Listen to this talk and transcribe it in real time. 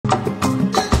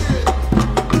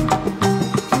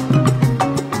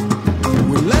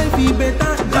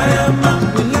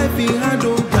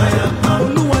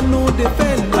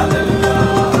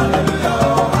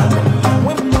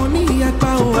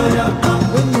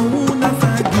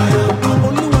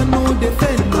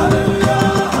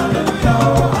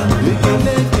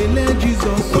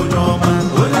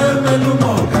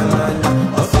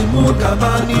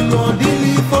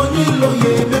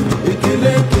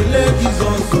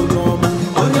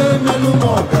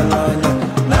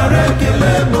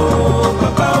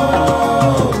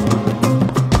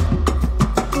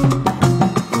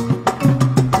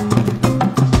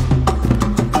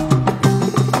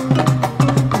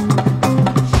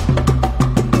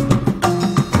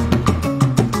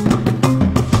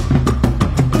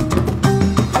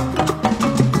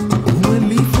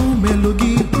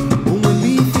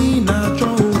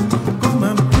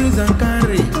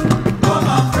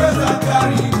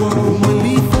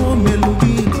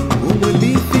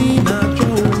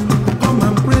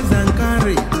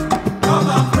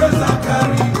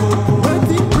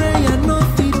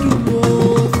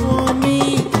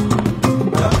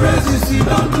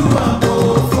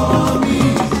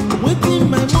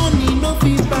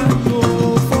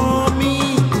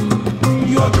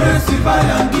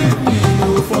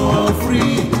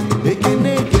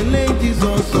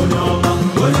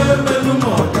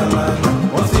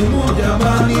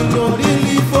Gabani lo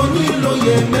dili foni lo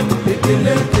yeme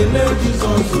ekele kele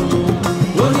Jesus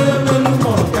onye melu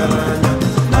mo garanya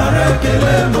nare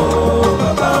kele mo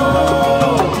baba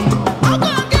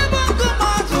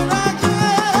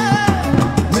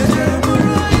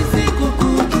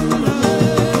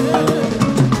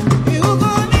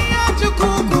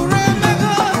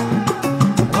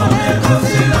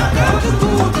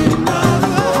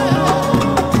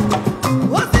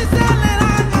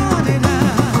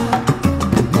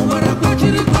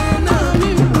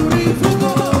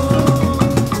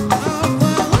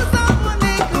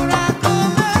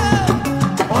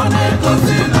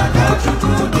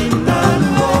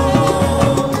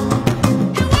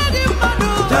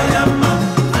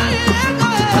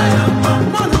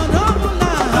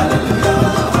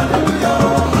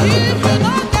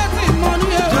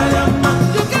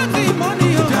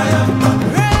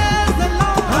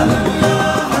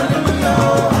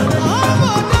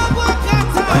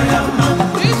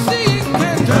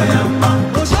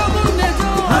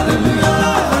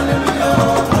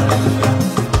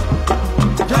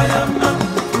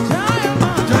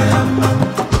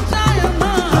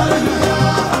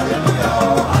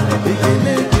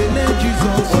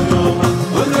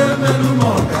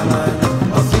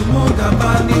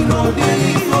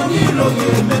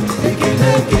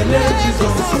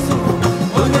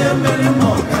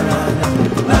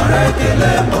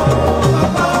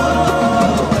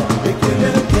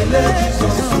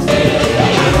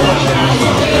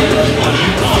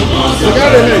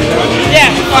Yeah,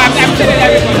 I'm telling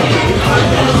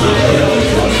everybody.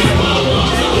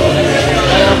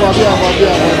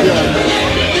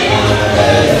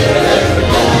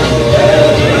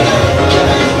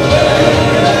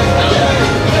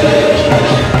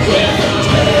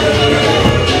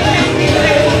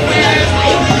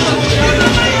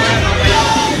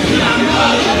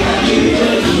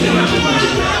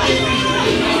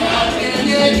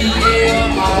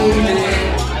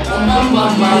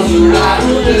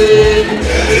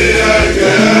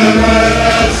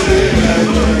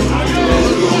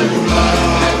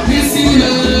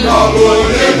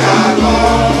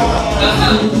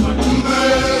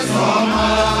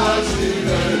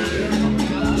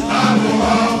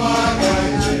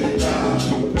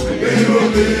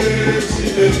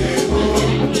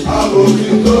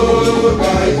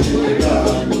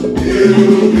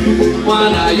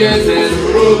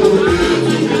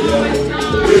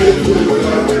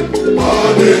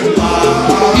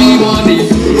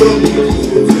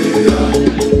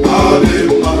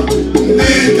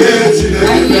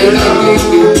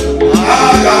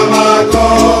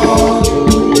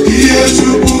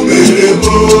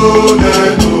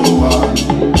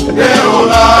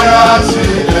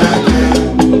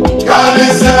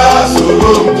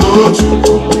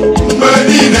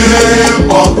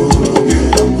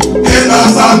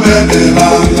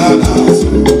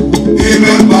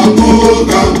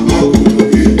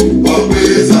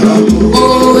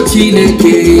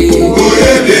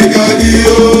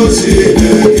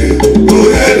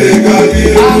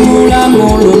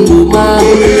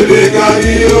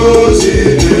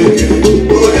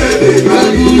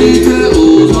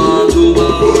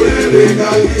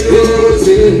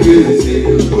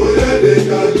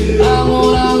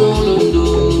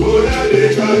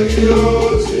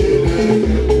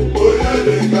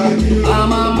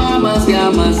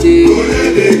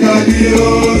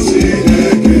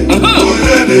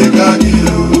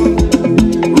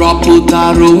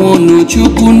 Rapotaro wono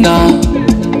chukuna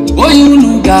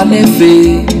oyunu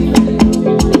ganefe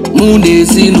mune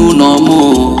sinu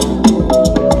nomo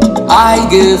I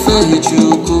gefe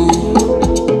chuku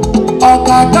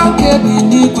okaka kebi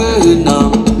nigwe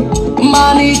na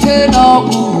manite na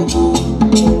ubu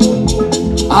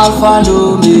Alpha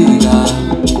no Omega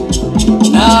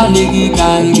na nigi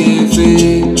ka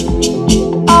gefe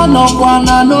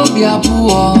anokwana n'obi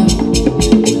abụọ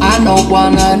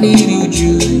anokwana n'iri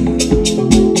uju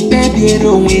kpebiere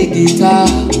onwe gị taa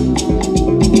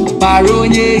bara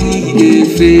onye ehihie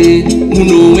ga-efe mụ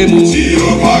na onwe m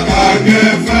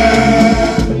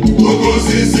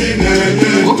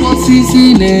oke osisi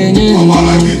na-enye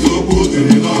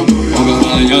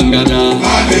ọgaranya ngada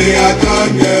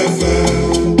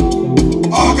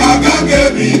ọkaka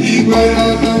kebi n'igwe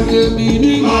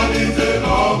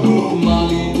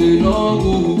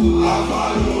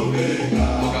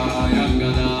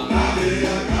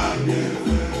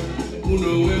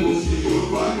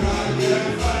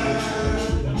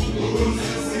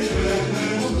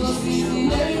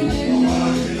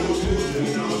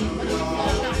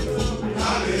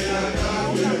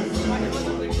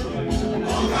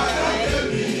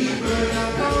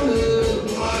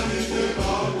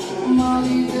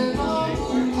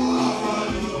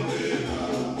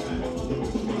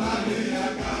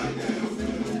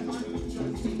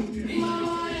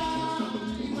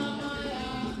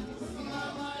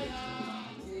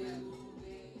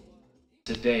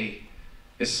Today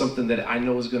is something that I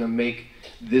know is going to make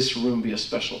this room be a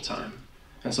special time.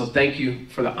 And so thank you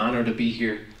for the honor to be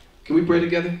here. Can we pray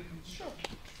together? Sure.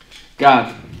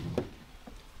 God,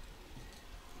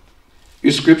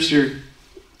 your scripture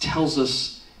tells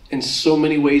us in so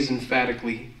many ways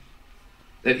emphatically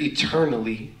that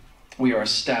eternally we are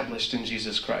established in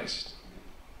Jesus Christ.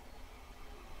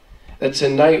 That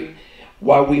tonight,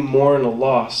 while we mourn a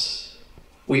loss,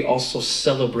 we also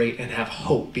celebrate and have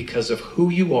hope because of who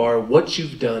you are, what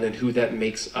you've done, and who that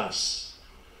makes us.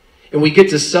 And we get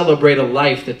to celebrate a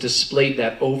life that displayed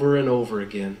that over and over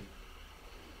again.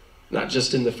 Not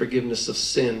just in the forgiveness of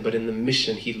sin, but in the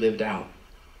mission he lived out.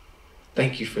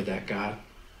 Thank you for that, God.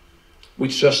 We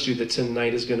trust you that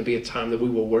tonight is going to be a time that we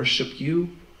will worship you,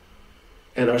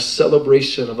 and our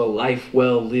celebration of a life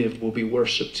well lived will be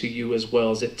worship to you as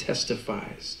well, as it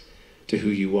testifies to who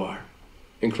you are.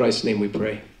 In Christ's name we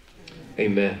pray.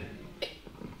 Amen.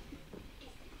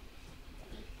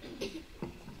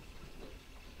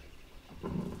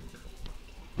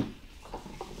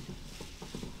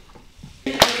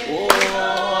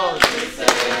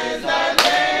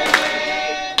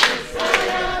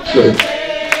 Good.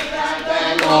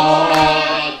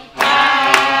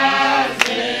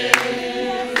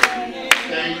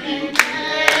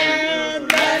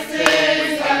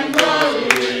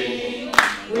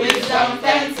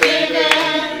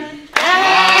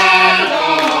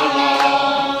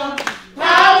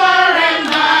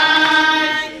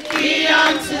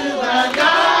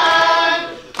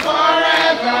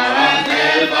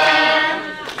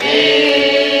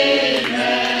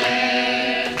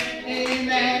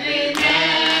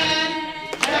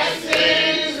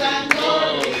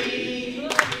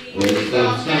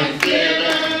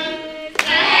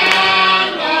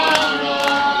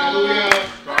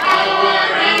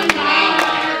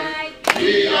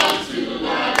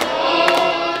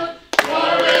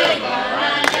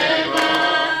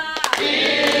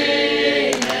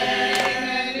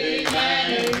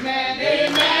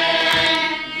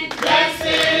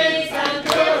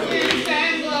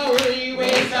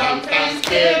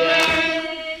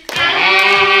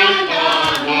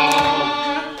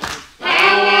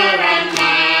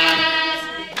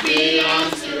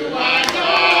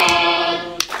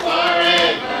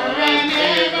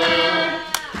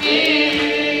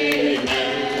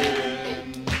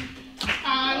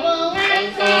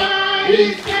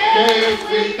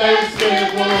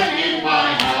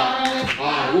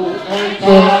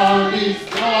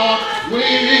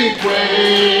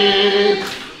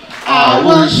 I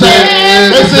will say,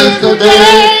 this is the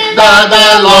day that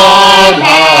the Lord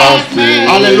has made.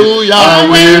 Hallelujah. I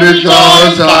will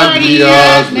rejoice and he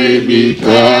has made me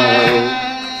glad.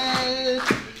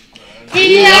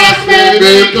 He has made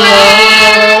me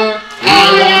glad. I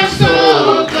am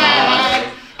so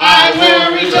glad. I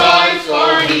will rejoice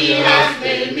for he has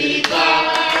made me glad.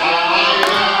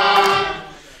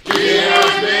 He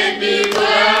has made me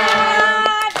glad.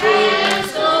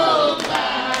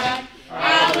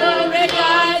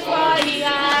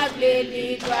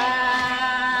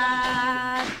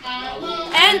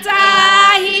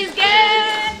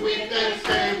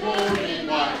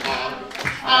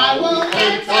 I will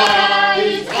enter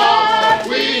his heart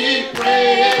with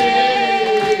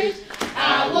praise.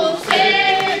 I will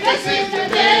say, this is the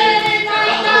day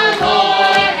that the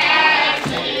Lord has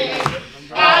made.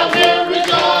 I will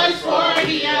rejoice, for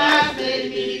he has made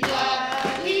me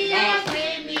glad. He has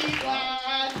made me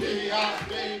glad. He has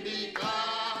made me glad.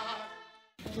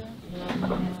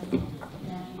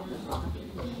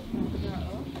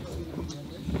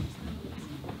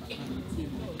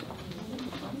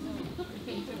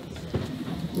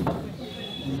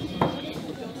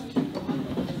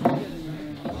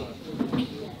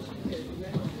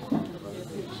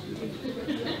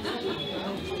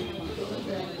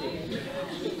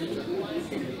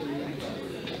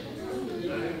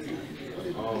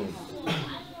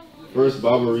 First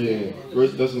Bible reading,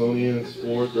 1 Thessalonians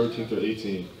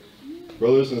 4:13-18.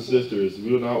 Brothers and sisters, we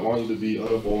do not want you to be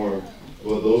uninformed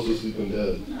about those who sleep in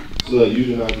death, so that you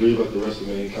do not grieve like the rest of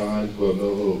mankind, who have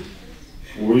no hope.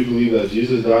 For we believe that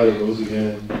Jesus died and rose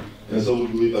again, and so we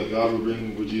believe that God will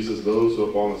bring with Jesus those who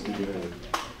have fallen asleep in him.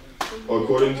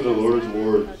 According to the Lord's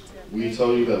word, we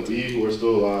tell you that we who are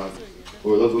still alive,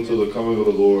 who are left until the coming of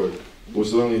the Lord, will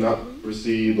certainly not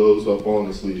receive those who have fallen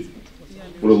asleep.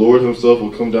 For the Lord himself will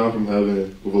come down from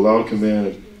heaven with a loud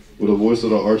command, with the voice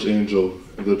of the archangel,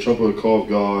 and the trumpet call of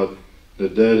God, The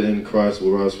dead in Christ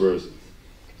will rise first.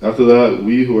 After that,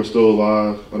 we who are still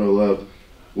alive on our left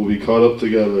will be caught up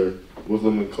together with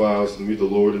them in clouds to meet the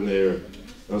Lord in the air.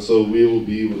 And so we will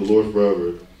be with the Lord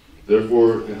forever.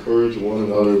 Therefore, encourage one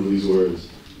another with these words.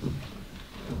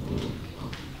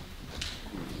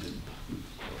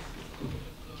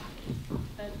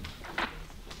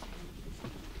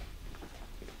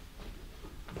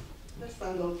 Let's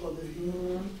stand up for the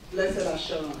blessed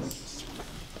assurance.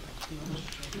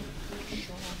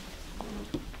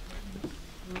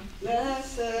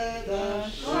 Blessed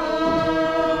assurance,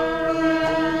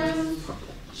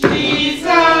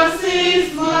 Jesus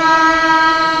is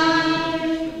mine.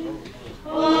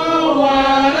 Oh,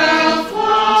 what a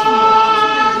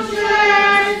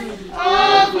fortress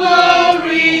of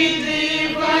glory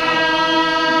divine,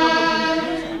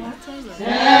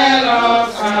 head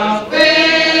of salvation,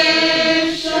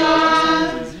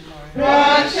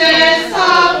 purchase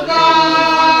of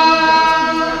God,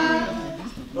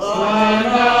 born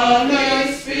of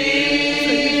the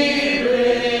Spirit,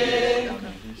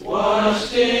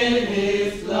 washed in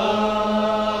His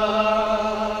blood.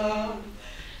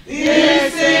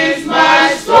 This is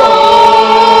my story.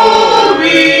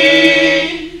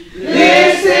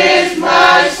 This is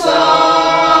my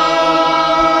song,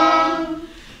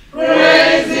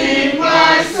 praising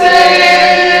my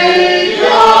Savior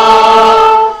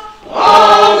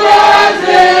all the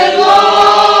day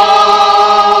long.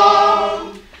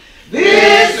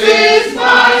 This is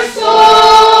my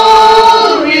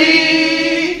story.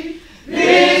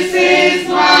 This is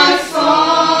my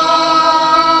song,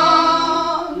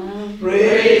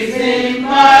 praising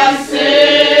my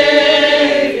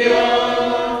Savior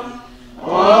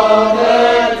all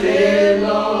the day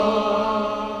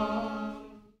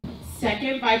long.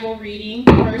 Second Bible reading,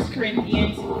 1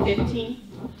 Corinthians 15.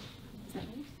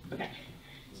 Okay.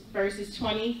 Verses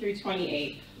 20 through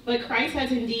 28. But Christ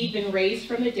has indeed been raised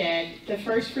from the dead, the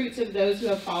first fruits of those who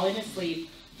have fallen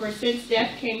asleep. For since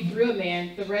death came through a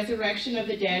man, the resurrection of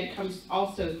the dead comes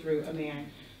also through a man.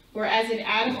 For as in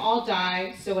Adam all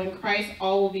die, so in Christ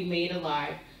all will be made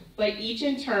alive. But each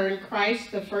in turn,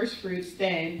 Christ the first fruits,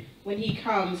 then, when he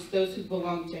comes, those who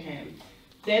belong to him.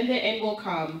 Then the end will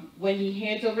come, when he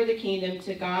hands over the kingdom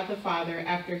to God the Father,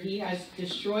 after he has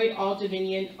destroyed all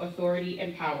dominion, authority,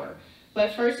 and power.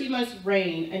 But first he must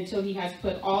reign until he has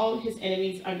put all his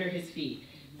enemies under his feet.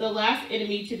 The last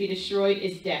enemy to be destroyed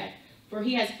is death, for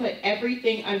he has put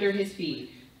everything under his feet.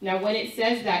 Now when it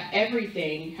says that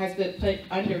everything has been put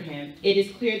under him, it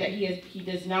is clear that he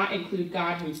does not include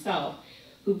God himself,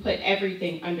 who put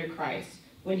everything under Christ.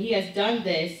 When he has done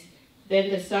this, then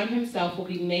the Son himself will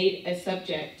be made a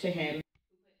subject to him, who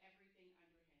put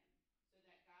everything under him, so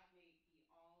that God may be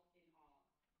all in all.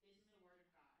 This is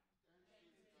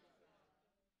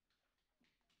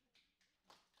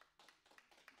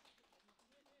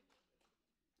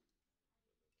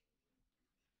the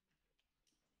word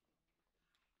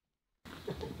of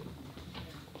God.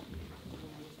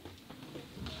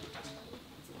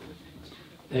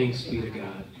 Thanks be to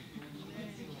God.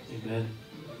 Amen.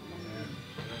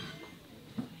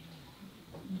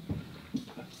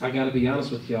 I got to be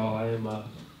honest with y'all.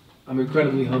 I'm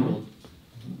incredibly humbled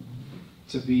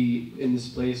to be in this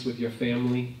place with your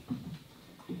family.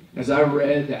 As I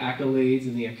read the accolades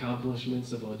and the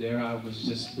accomplishments of Odera, I was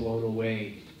just blown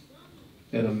away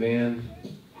at a man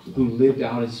who lived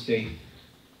out his faith.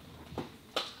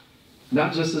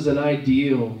 Not just as an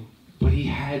ideal, but he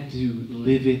had to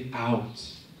live it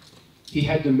out. He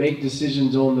had to make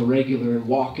decisions on the regular and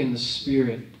walk in the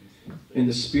Spirit, and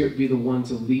the Spirit be the one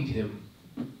to lead him.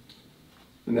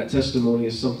 And that testimony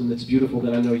is something that's beautiful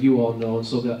that I know you all know. And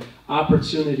so the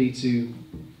opportunity to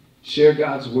share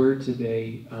God's word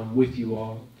today with you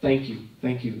all, thank you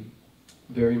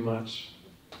very much.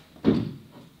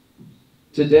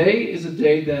 Today is a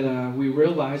day that we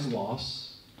realize loss.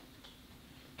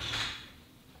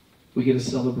 We get to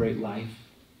celebrate life,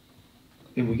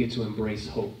 and we get to embrace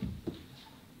hope.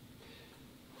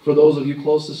 For those of you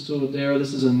closest to Odera,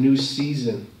 this is a new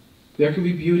season. There can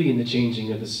be beauty in the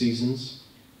changing of the seasons.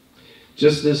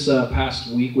 Just this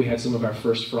past week, we had some of our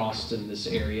first frost in this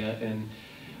area, and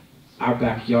our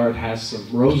backyard has some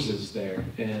roses there,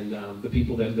 and the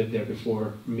people that lived there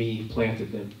before me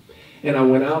planted them. And I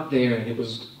went out there, and it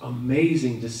was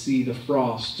amazing to see the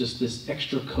frost, just this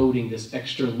extra coating, this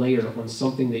extra layer on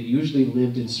something that usually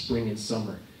lived in spring and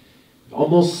summer. It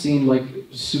almost seemed like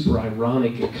super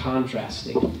ironic and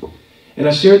contrasting. And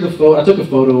I shared the photo. I took a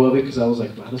photo of it because I was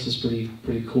like, wow, this is pretty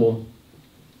cool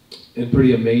and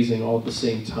pretty amazing all at the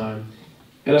same time.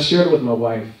 And I shared it with my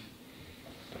wife.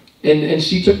 And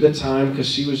she took the time because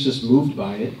she was just moved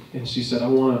by it. And she said, I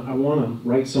want to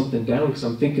write something down because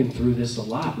I'm thinking through this a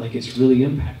lot. Like, it's really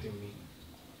impacting me.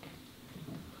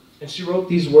 And she wrote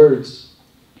these words.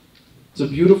 It's a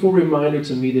beautiful reminder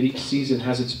to me that each season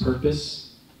has its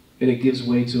purpose and it gives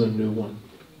way to a new one.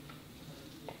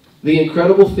 The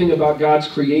incredible thing about God's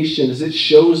creation is it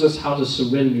shows us how to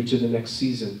surrender to the next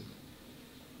season.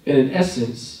 And in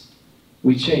essence,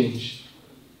 we change.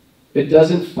 It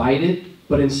doesn't fight it,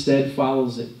 but instead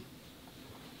follows it.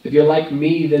 If you're like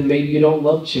me, then maybe you don't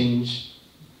love change.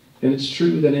 And it's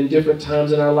true that in different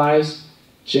times in our lives,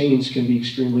 change can be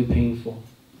extremely painful.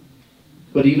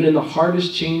 But even in the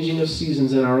hardest changing of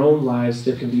seasons in our own lives,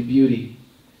 there can be beauty.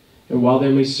 And while there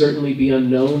may certainly be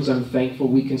unknowns, I'm thankful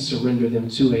we can surrender them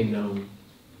to a known.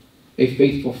 A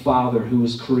faithful Father who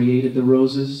has created the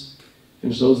roses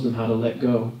and shows them how to let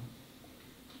go.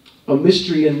 A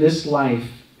mystery in this life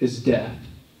is death.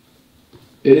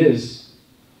 It is.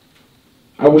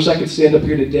 I wish I could stand up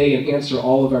here today and answer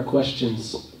all of our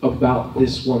questions about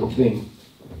this one thing.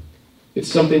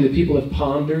 It's something that people have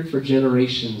pondered for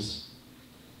generations.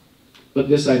 But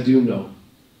this I do know.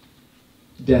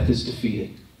 Death is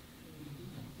defeated.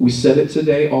 We said it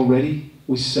today already.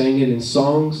 We sang it in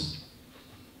songs.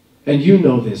 And you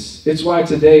know this. It's why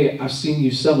today I've seen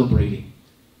you celebrating.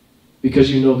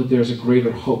 Because you know that there's a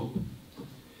greater hope.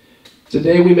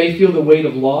 Today we may feel the weight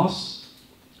of loss.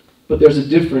 But there's a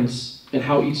difference in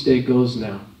how each day goes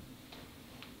now.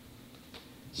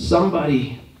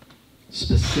 Somebody,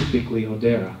 specifically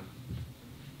Odera,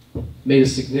 made a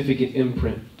significant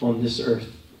imprint on this earth.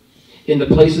 In the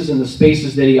places and the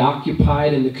spaces that he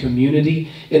occupied, in the community,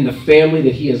 in the family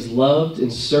that he has loved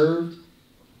and served.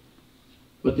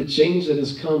 But the change that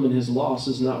has come in his loss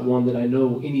is not one that I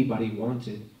know anybody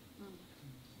wanted.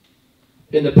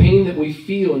 In the pain that we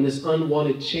feel in this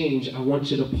unwanted change, I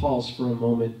want you to pause for a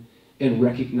moment and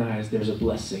recognize there's a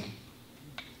blessing.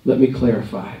 Let me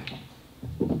clarify.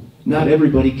 Not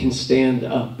everybody can stand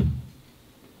up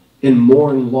and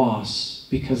mourn loss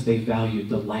because they valued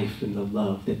the life and the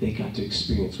love that they got to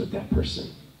experience with that person.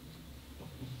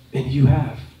 And you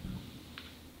have.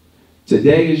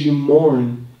 Today, as you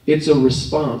mourn, it's a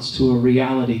response to a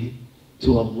reality,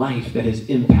 to a life that has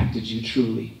impacted you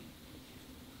truly.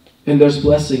 And there's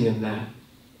blessing in that.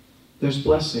 There's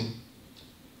blessing.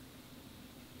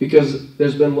 Because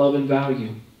there's been love and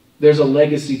value. There's a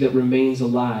legacy that remains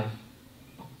alive.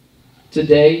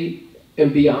 Today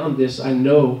and beyond this, I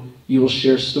know you will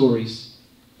share stories.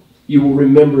 You will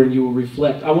remember and you will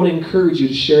reflect. I want to encourage you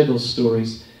to share those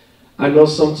stories. I know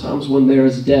sometimes when there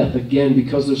is death, again,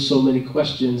 because there's so many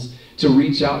questions, to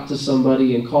reach out to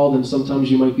somebody and call them.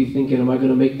 Sometimes you might be thinking, am I going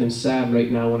to make them sad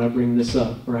right now when I bring this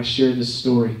up or I share this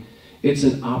story? It's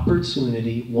an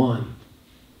opportunity, one,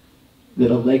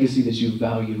 that a legacy that you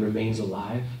value remains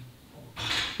alive.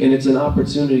 And it's an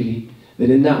opportunity that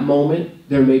in that moment,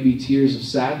 there may be tears of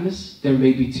sadness, there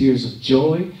may be tears of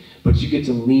joy, but you get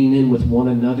to lean in with one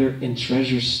another and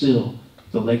treasure still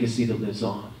the legacy that lives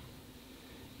on.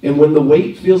 And when the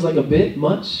weight feels like a bit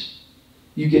much,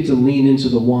 you get to lean into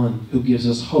the one who gives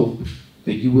us hope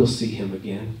that you will see him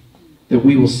again, that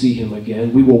we will see him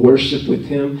again. We will worship with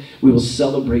him. We will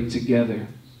celebrate together.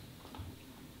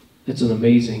 It's an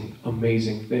amazing,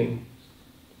 amazing thing.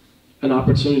 An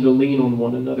opportunity to lean on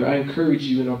one another. I encourage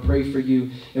you and I pray for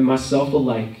you and myself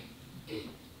alike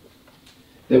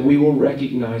that we will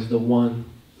recognize the one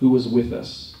who was with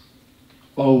us,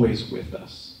 always with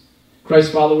us.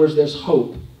 Christ followers, there's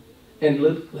hope. And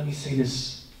let me say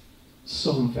this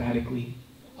so emphatically.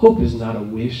 Hope is not a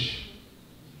wish.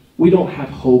 We don't have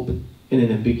hope in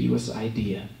an ambiguous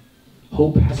idea.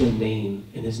 Hope has a name,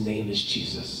 and his name is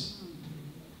Jesus.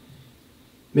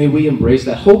 May we embrace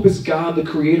that. Hope is God, the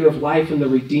creator of life and the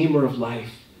redeemer of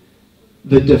life,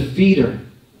 the defeater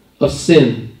of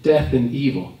sin, death, and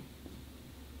evil.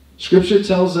 Scripture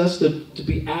tells us that to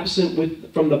be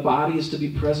absent from the body is to be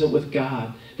present with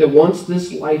God, that once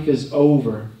this life is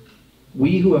over,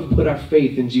 we who have put our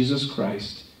faith in Jesus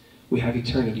Christ, we have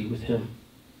eternity with him.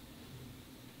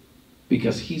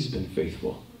 Because he's been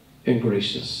faithful and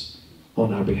gracious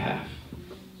on our behalf.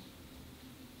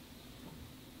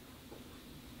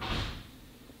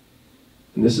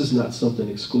 And this is not something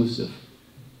exclusive.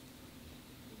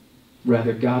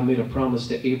 Rather, God made a promise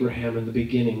to Abraham in the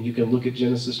beginning. You can look at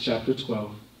Genesis chapter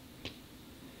 12.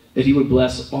 That he would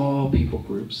bless all people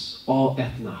groups. All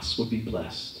ethnos would be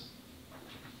blessed.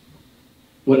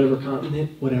 Whatever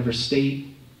continent, whatever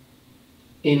state,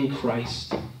 in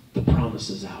Christ, the promise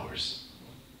is ours.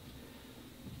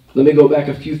 Let me go back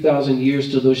a few thousand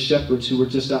years to those shepherds who were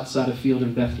just outside a field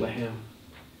in Bethlehem.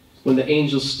 when the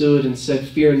angel stood and said,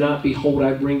 "Fear not, behold,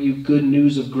 I bring you good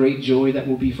news of great joy that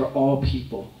will be for all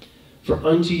people. For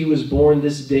unto you is born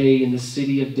this day in the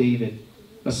city of David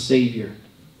a Savior,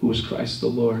 who is Christ the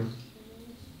Lord."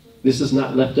 This is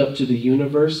not left up to the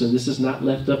universe, and this is not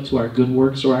left up to our good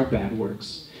works or our bad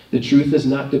works. The truth is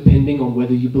not depending on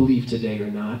whether you believe today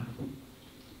or not.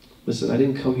 Listen, I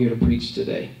didn't come here to preach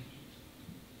today.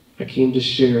 I came to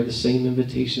share the same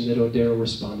invitation that Odera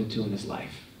responded to in his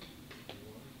life.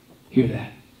 Hear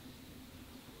that.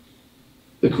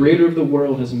 The Creator of the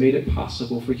world has made it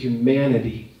possible for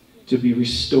humanity to be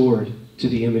restored to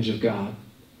the image of God.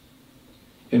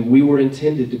 And we were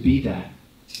intended to be that,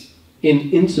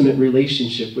 in intimate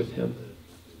relationship with Him,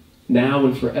 now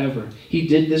and forever. He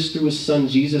did this through His Son,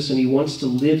 Jesus, and He wants to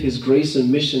live His grace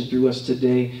and mission through us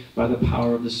today by the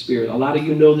power of the Spirit. A lot of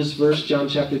you know this verse, John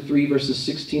chapter 3, verses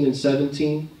 16 and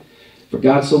 17. For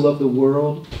God so loved the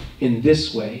world in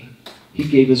this way, He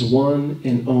gave His one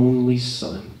and only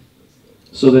Son,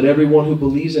 so that everyone who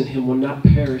believes in Him will not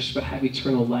perish but have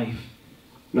eternal life.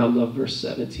 And I love verse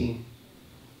 17.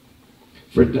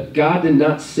 For God did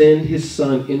not send His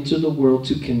Son into the world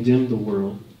to condemn the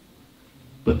world,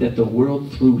 but that the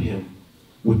world through Him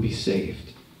would be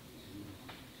saved.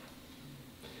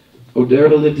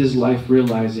 Odera lived his life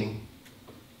realizing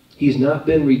he's not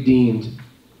been redeemed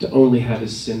to only have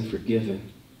his sin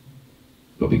forgiven,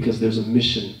 but because there's a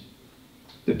mission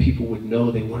that people would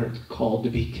know they weren't called to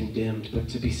be condemned, but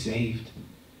to be saved.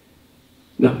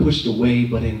 Not pushed away,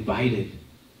 but invited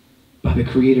by the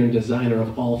Creator and Designer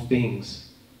of all things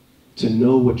to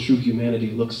know what true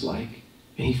humanity looks like.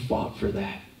 And He fought for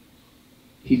that.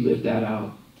 He lived that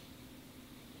out.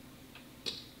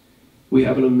 We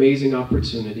have an amazing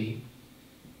opportunity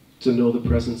to know the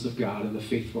presence of God and the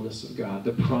faithfulness of God,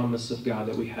 the promise of God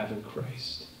that we have in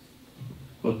Christ.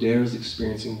 Odera is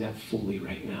experiencing that fully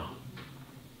right now.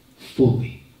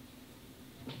 Fully.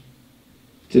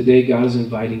 Today, God is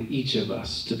inviting each of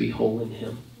us to be whole in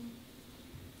Him.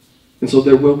 And so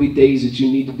there will be days that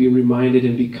you need to be reminded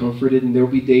and be comforted, and there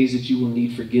will be days that you will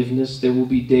need forgiveness. There will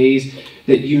be days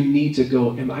that you need to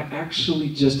go, am I actually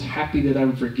just happy that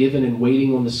I'm forgiven and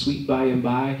waiting on the sweet by and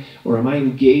by? Or am I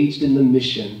engaged in the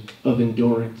mission of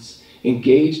endurance?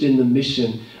 Engaged in the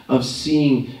mission of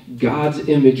seeing God's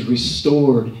image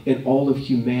restored in all of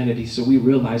humanity so we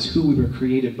realize who we were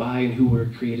created by and who we were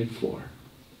created for.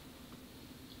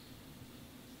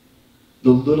 The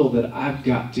little that I've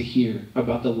got to hear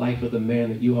about the life of the man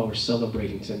that you all are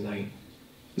celebrating tonight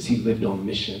is he lived on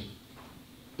mission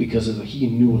because he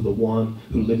knew of the one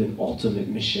who lived an ultimate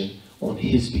mission on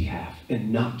his behalf,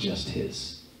 and not just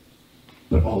his,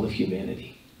 but all of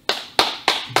humanity.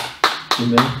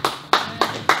 Amen.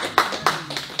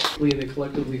 And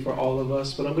collectively for all of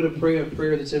us, but I'm going to pray a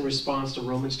prayer that's in response to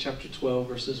Romans chapter 12,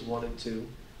 verses 1 and 2.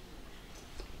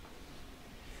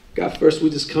 God, first we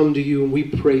just come to you and we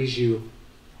praise you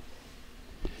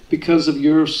because of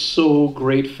your so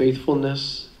great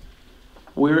faithfulness.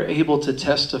 We're able to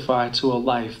testify to a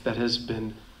life that has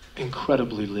been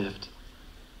incredibly lived,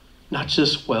 not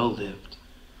just well lived,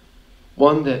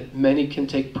 one that many can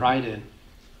take pride in,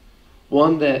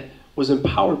 one that was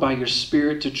empowered by your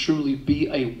Spirit to truly be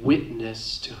a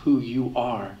witness to who you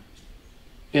are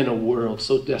in a world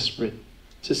so desperate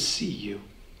to see you,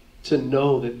 to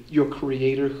know that your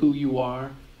Creator, who you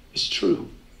are, is true.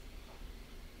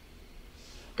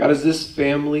 God, as this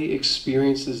family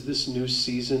experiences this new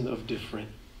season of different,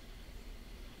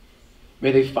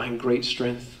 may they find great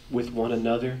strength with one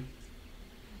another.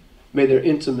 May their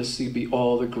intimacy be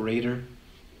all the greater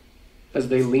as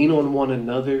they lean on one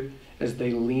another, as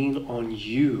they lean on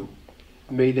you.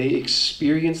 May they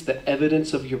experience the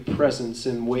evidence of your presence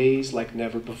in ways like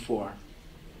never before.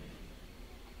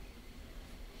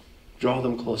 Draw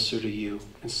them closer to you,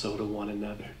 and so to one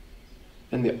another.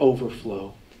 And the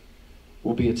overflow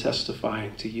will be a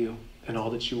testifying to you and all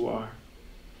that you are.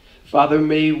 Father,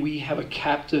 may we have a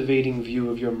captivating view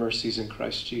of your mercies in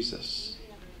Christ Jesus.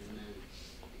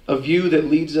 A view that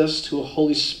leads us to a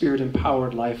Holy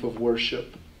Spirit-empowered life of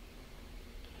worship.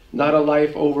 Not a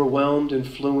life overwhelmed,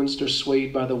 influenced, or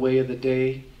swayed by the way of the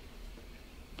day,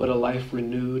 but a life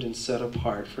renewed and set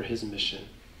apart for his mission,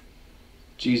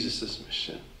 Jesus'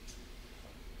 mission.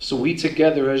 So we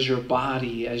together as your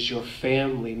body, as your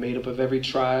family, made up of every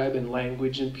tribe and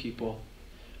language and people,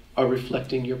 are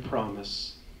reflecting your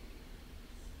promise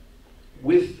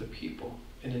with the people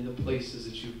and in the places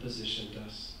that you've positioned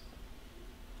us.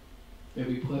 May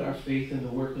we put our faith in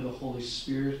the work of the Holy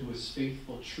Spirit, who is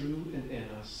faithful, true, and in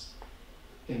us.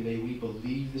 And may we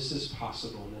believe this is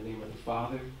possible in the name of the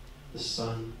Father, the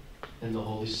Son, and the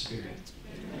Holy Spirit.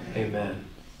 Amen.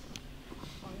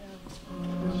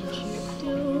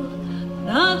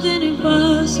 Nothing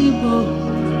impossible,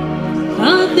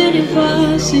 nothing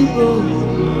impossible.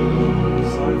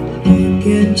 What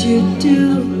can't you do?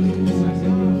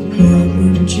 What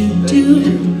would you do?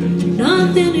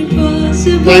 Nothing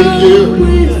impossible. Thank you.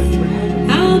 With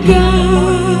our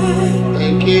God.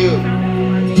 Thank you.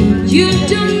 You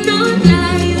do not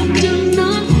lie, you do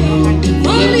not fall.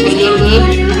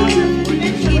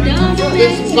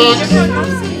 This marks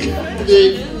the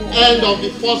end of the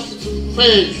first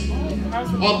phase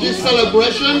of this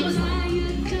celebration.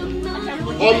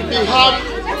 On behalf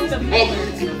of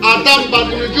Adam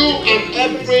Mbadinuju and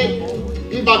every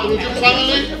Mbadinuju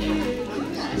family,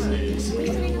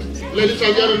 ladies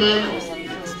and gentlemen,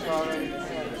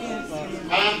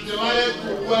 I am delighted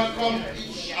to welcome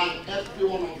each and every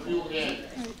one of you here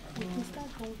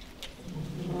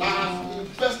that has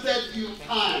invested your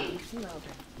time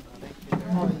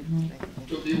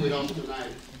to be with us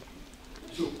tonight,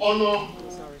 to honor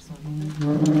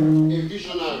a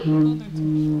visionary,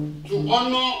 to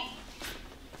honor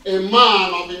a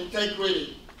man of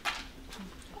integrity.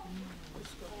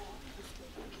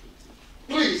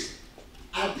 Please,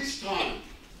 at this time,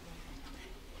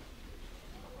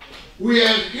 we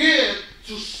are here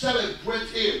to celebrate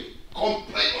him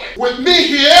completely. With me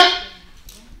here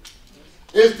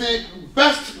is the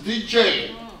best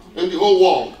DJ in the whole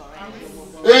world.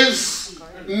 Is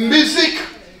music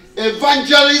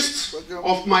evangelist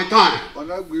of my time.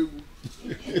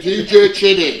 DJ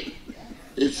Chede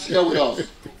is here with us.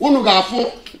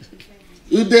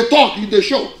 If they talk, if they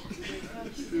show.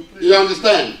 You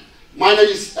understand? My name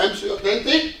is MC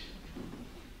Authentic.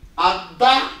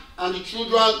 Ada and the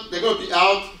children, they're going to be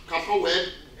out, Kafaweb,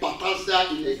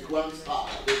 Batazia in a grand style.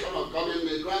 They're going to come in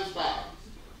a grand style.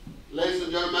 Ladies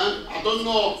and gentlemen, I don't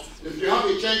know if you have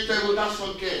a change table, that's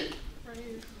okay.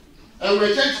 And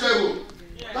we change table,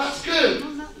 that's good.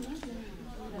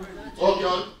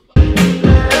 Okay.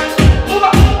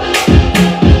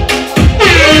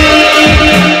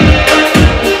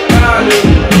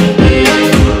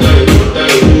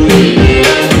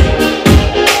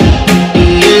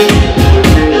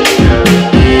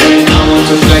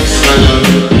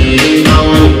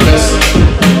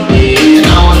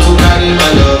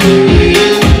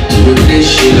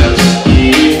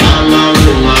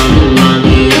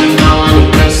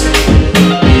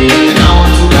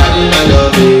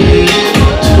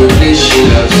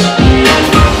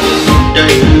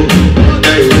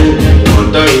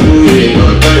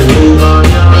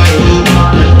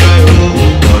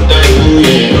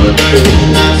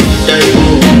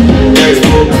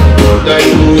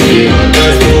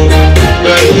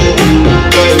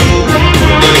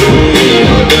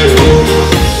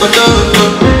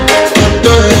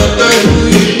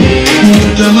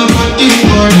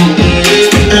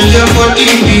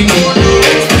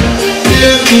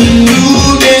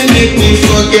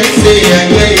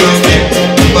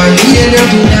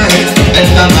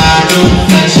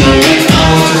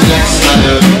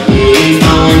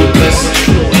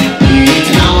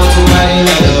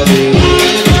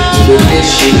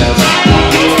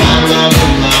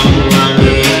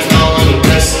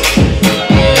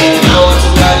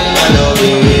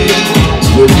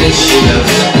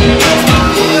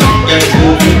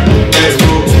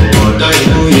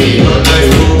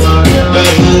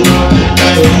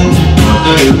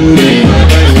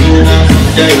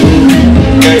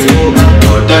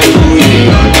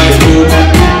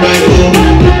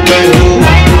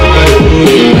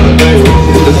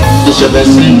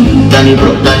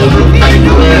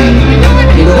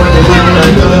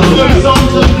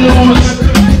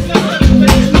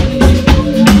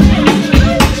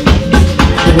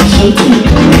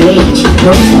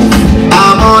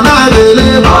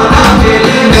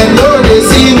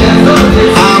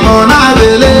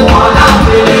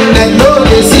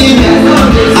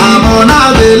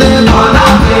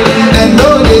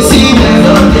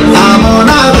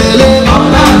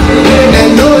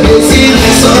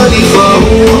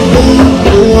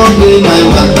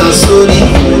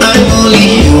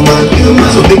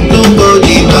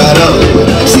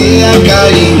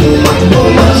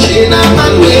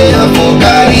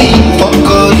 Carry for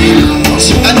calling.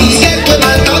 I be here to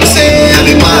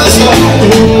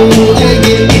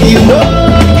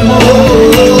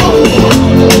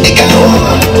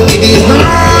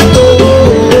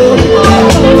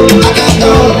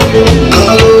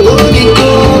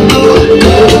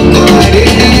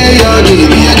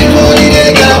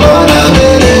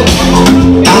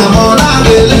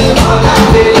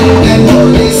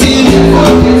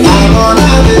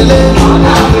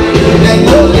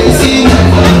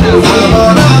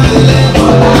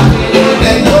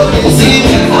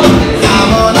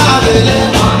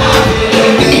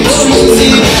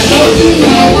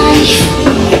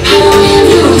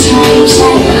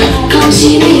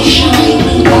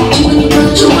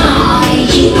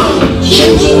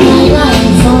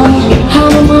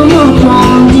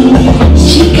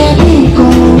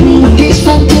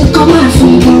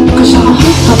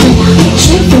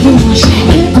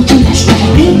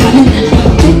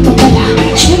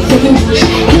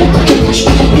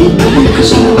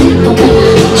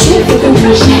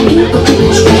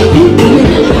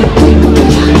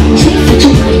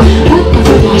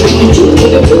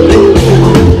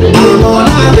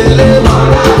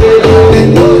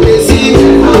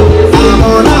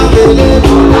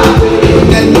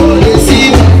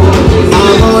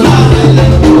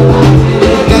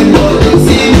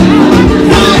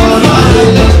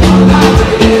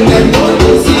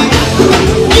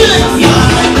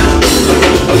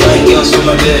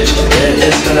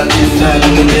fly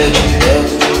like a legend.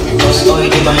 What's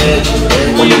going in my head?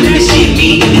 When you really see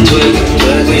me in the twerk,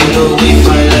 we know we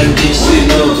fine like this. We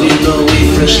know we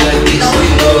fresh like this.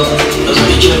 Cause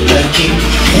we trip like king.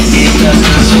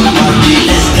 That's what my deal.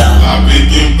 Let's go. I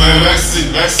begin by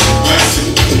Rexy.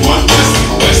 One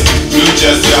test. You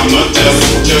just say I'm not just.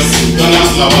 Don't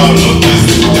ask about no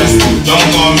test. Don't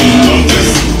call me, don't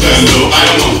test. Hello, I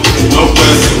know. No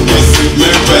question.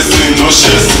 Make person, no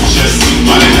chest.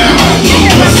 Money never, no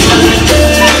question.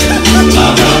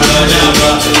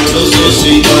 No so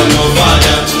sweet, but no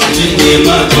father. Today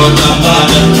my God, I'm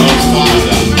father. No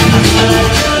father.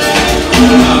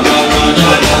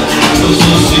 No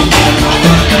so sweet, but no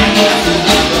father.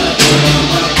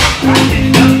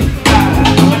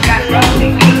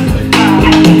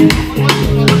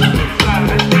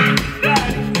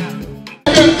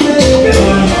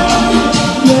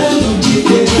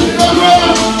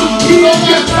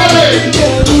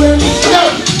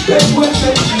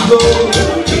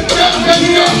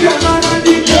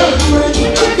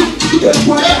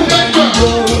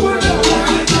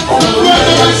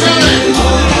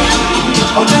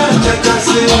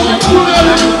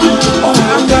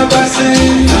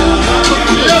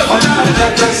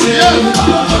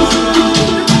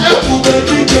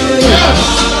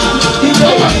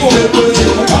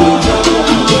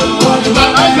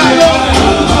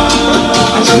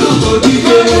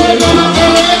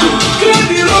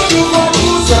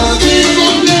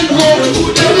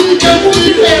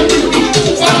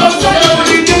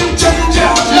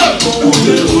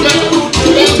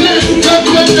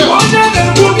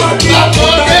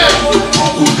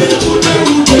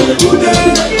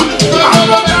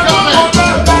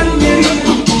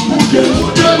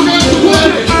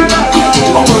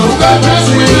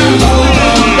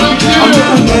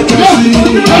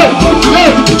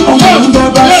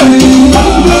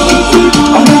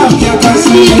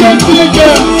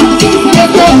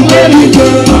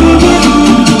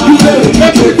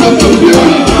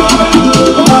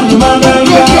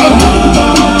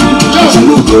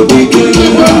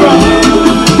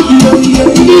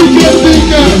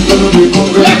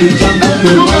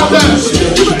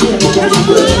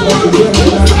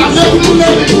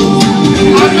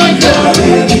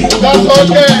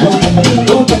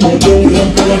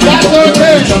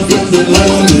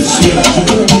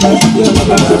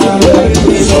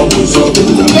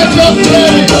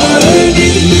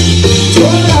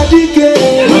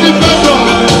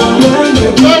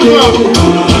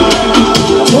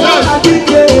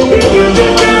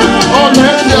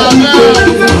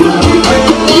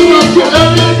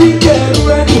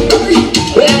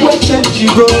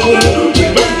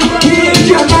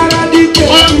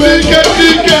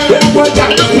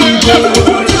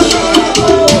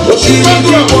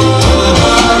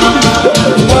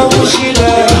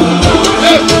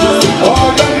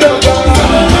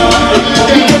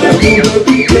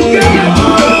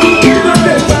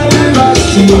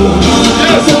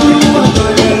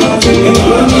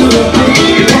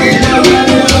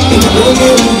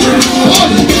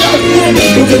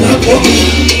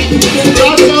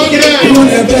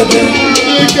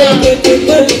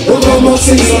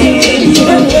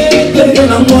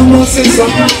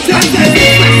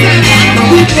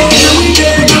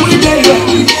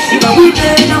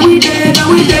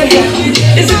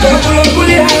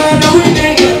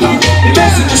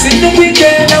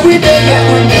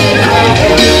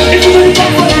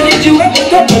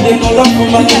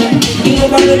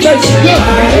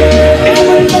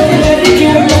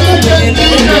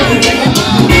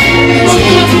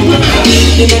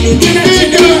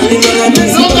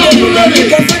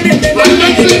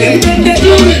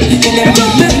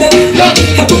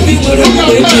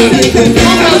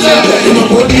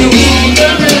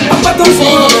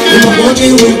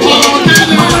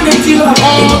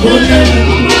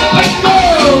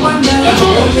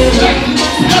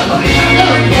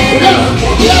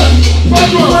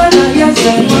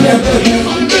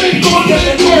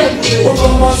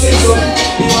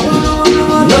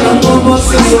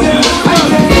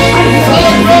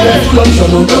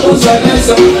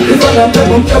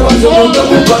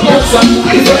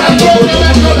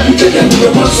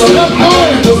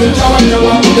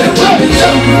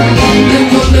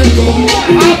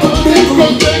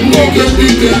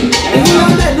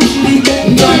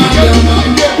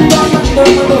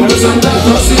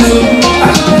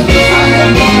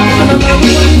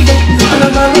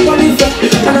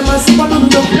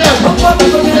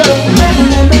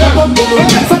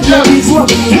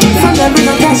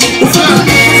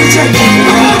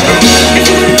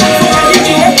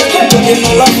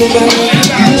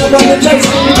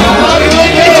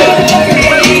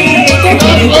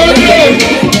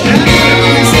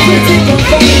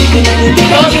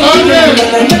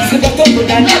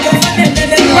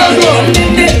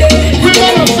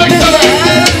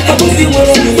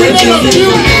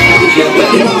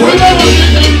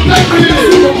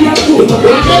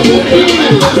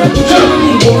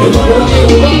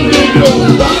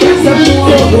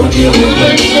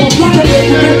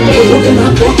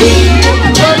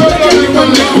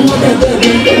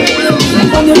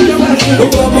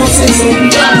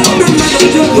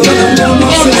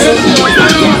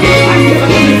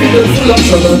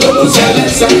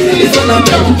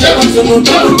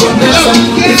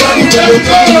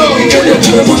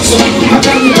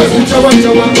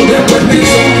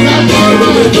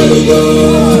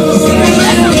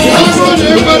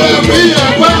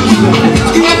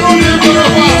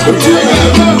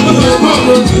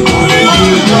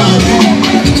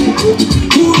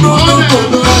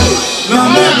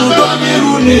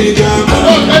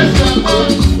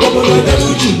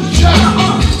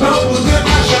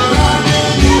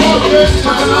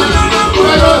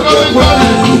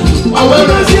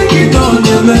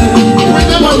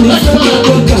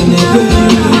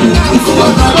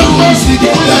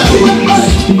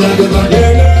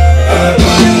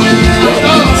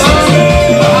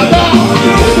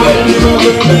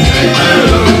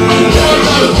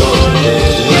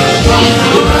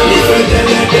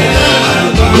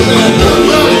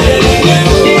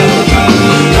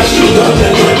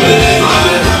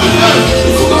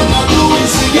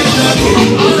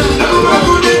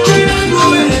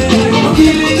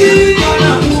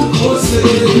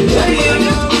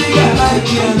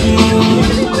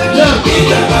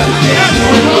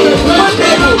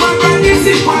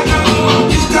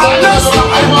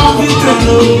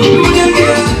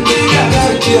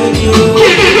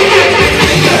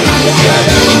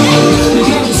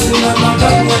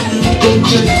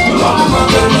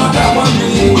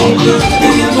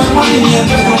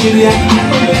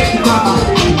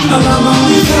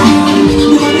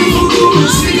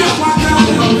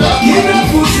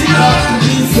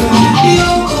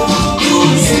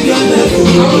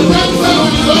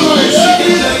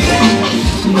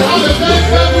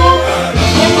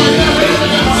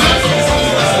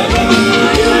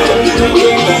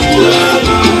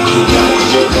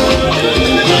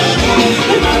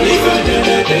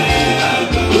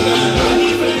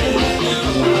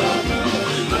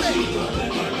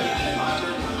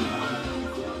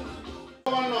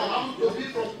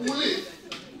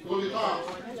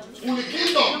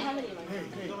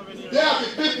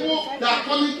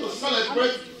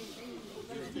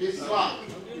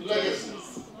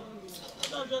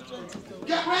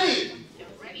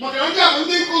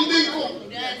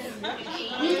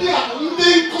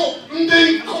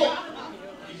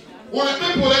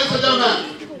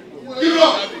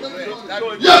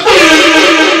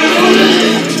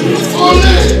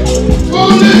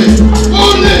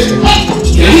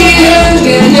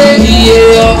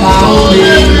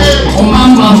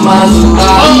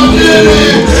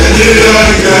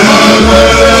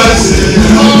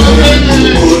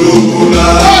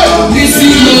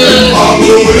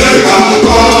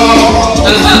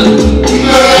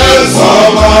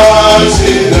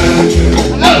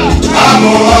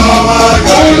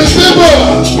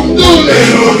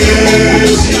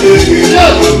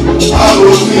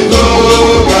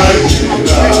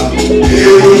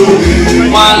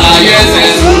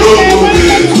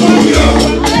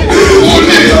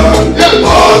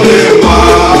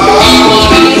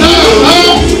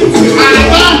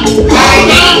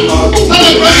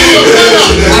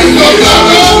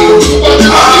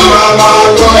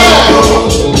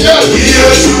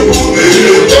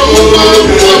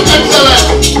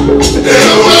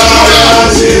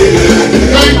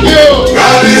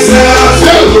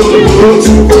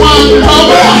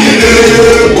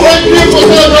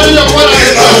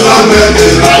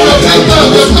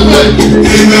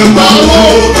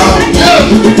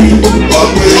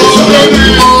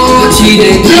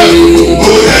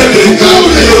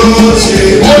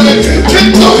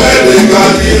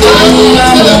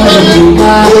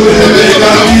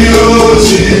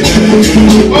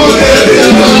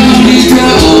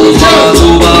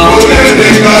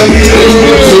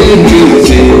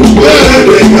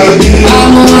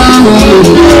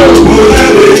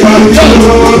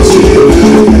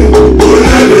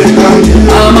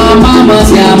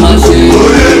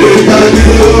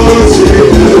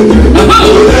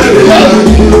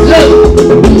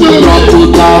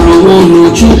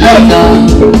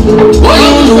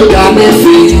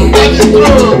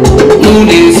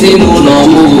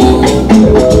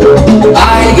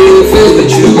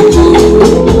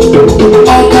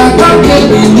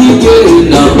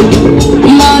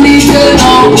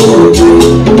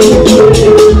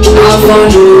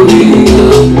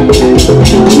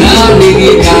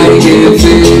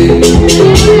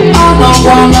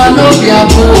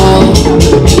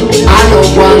 I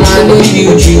don't wanna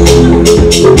need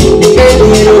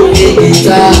you.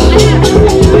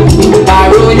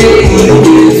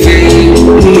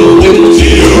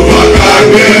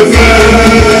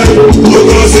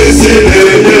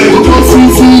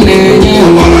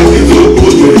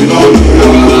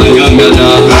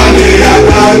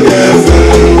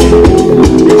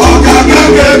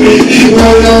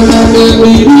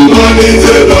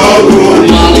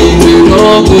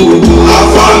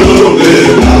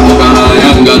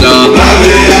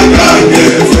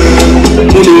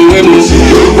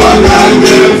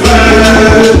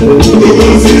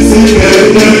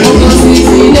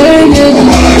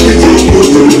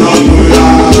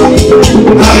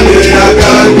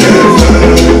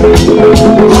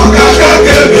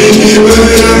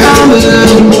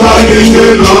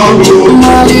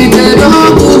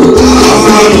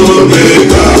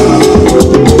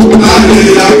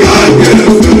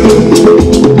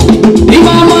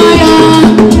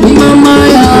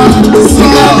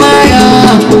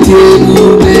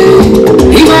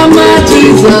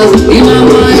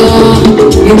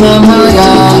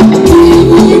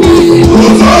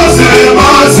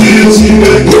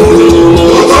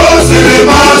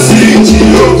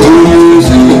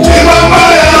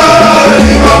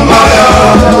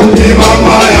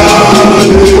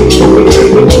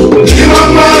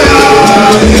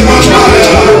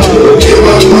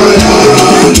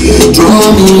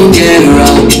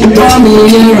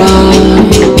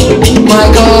 My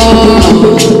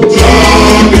God,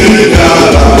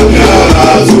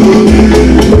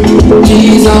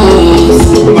 Jesus,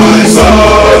 My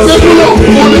soul,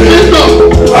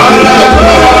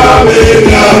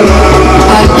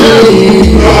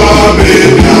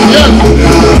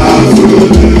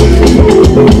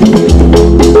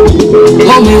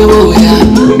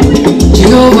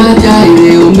 Jehovah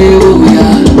Jireh, Omeoya,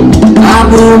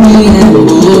 Abomi,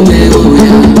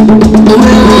 Omeoya,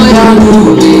 Omeoya,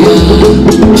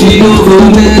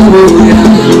 Jehovah, Omeoya,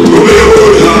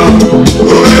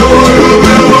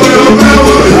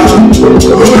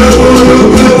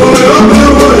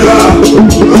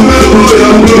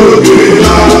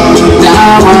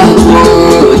 thou art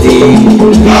worthy,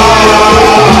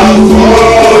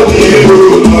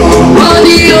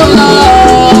 worthy, O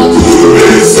Lord,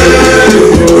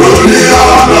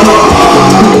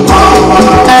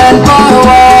 and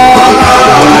power.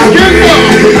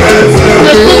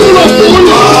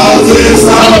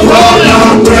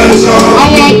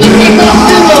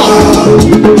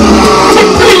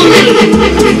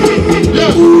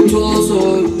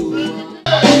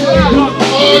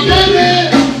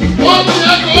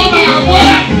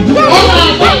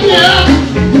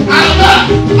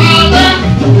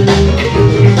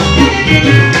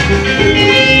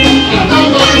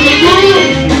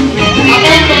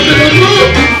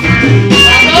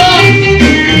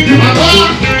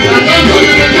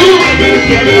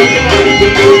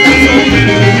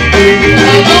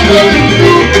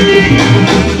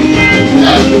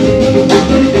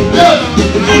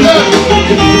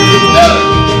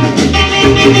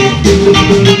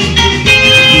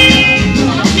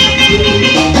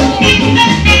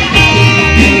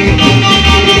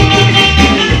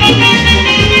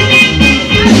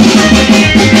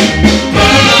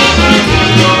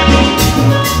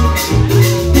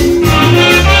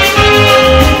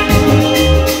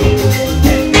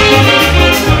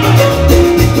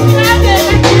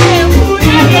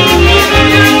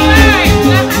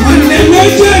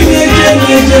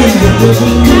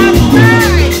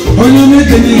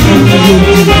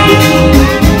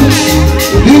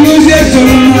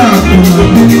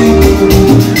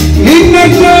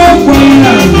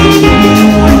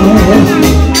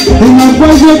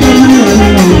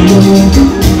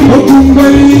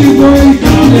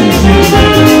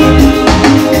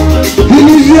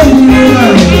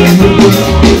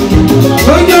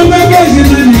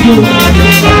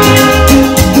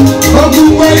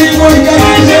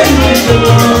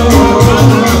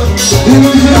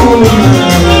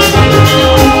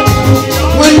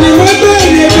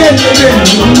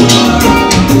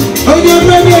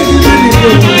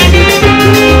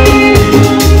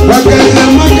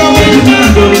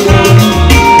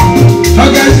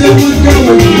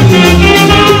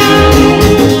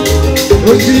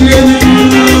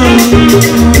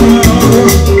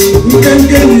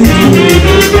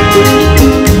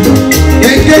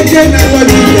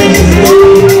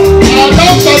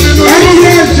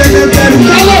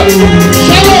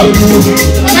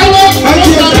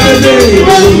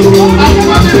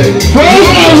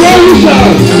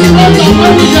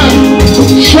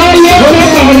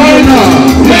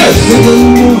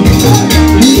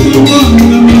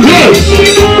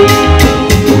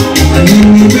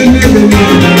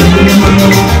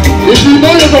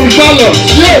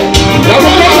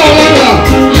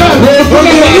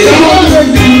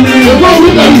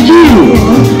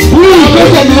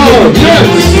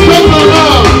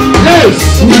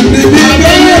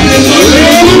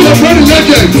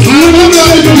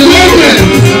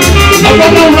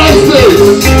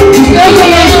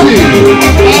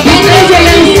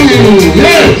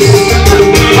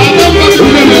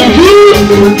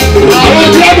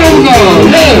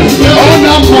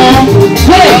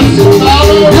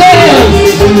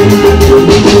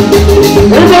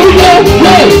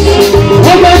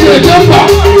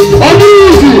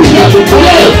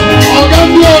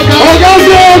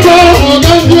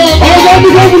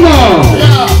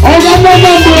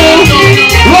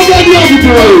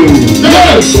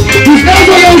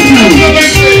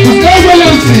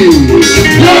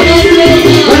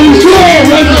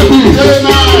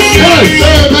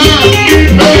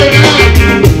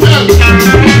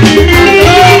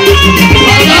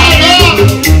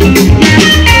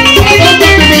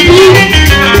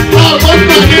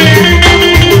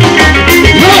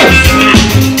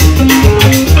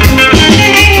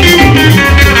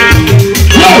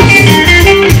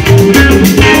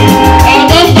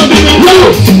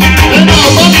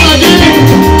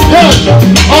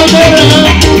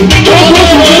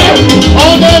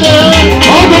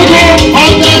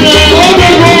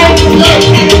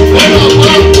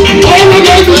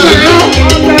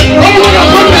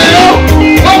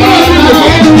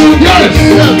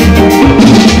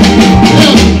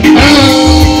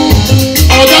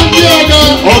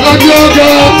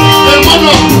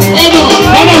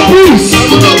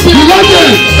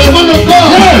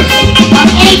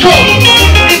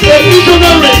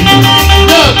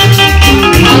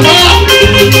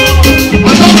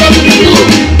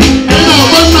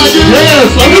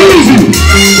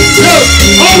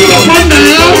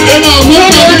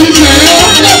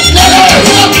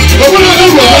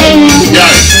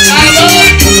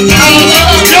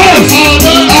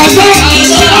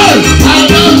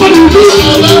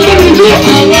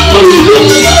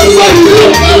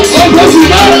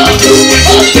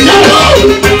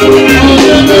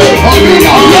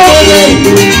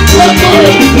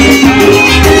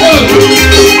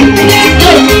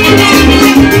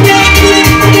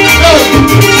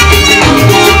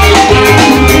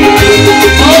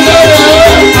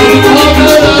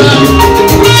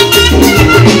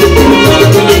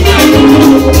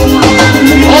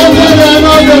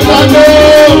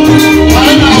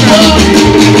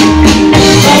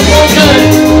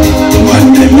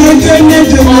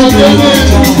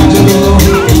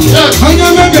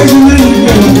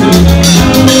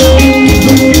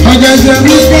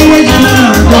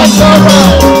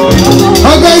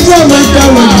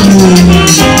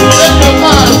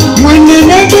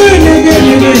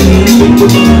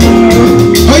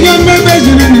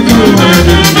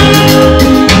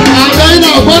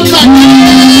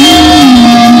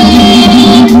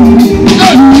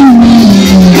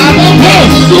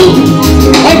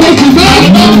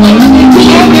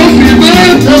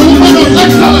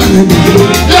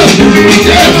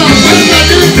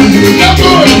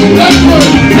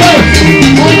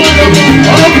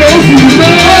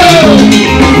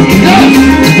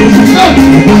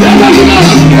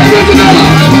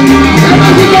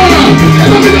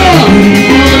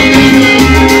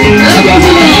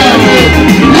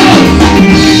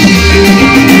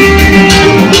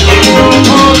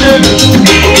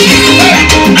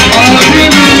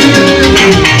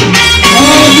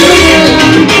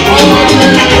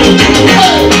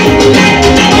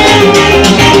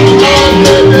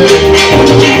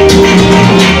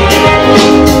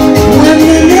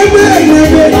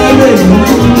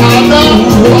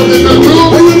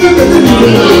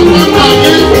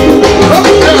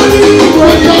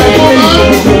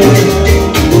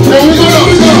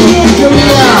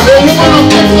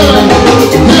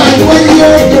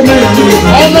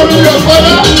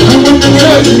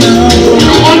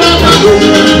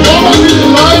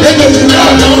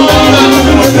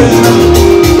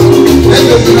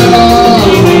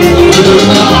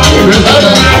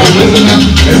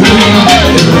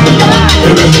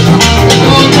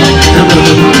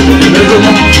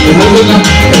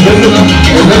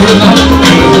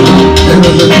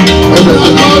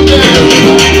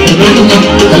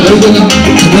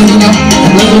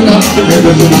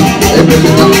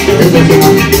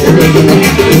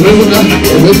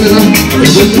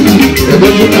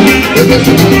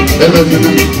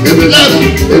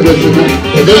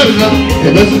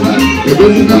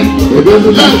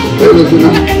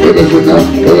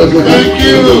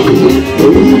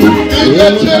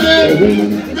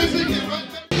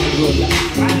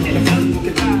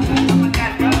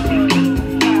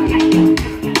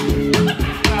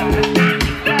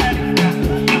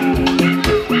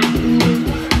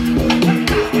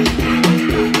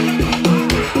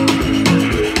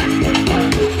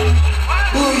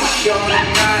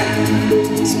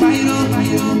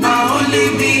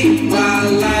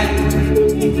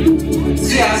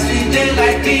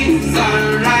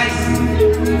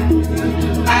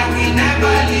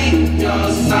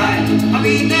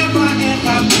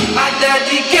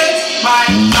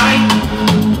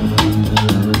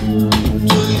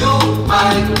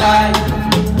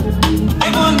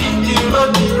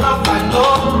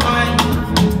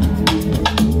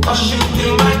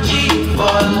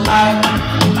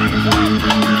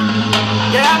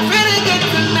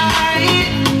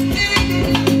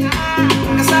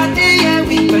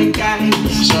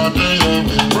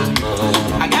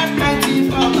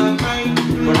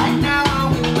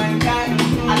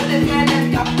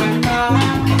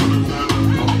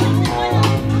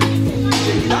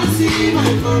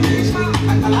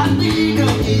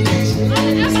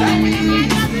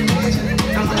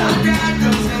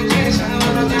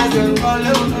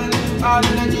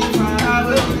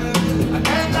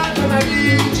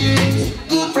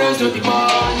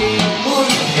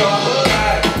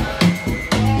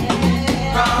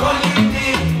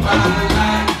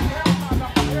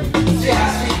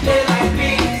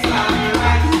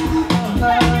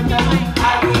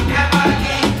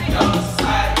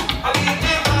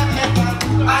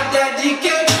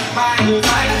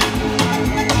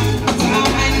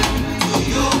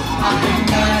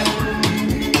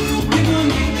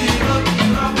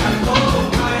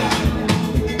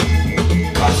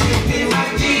 Cause you be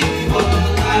my G for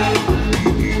life.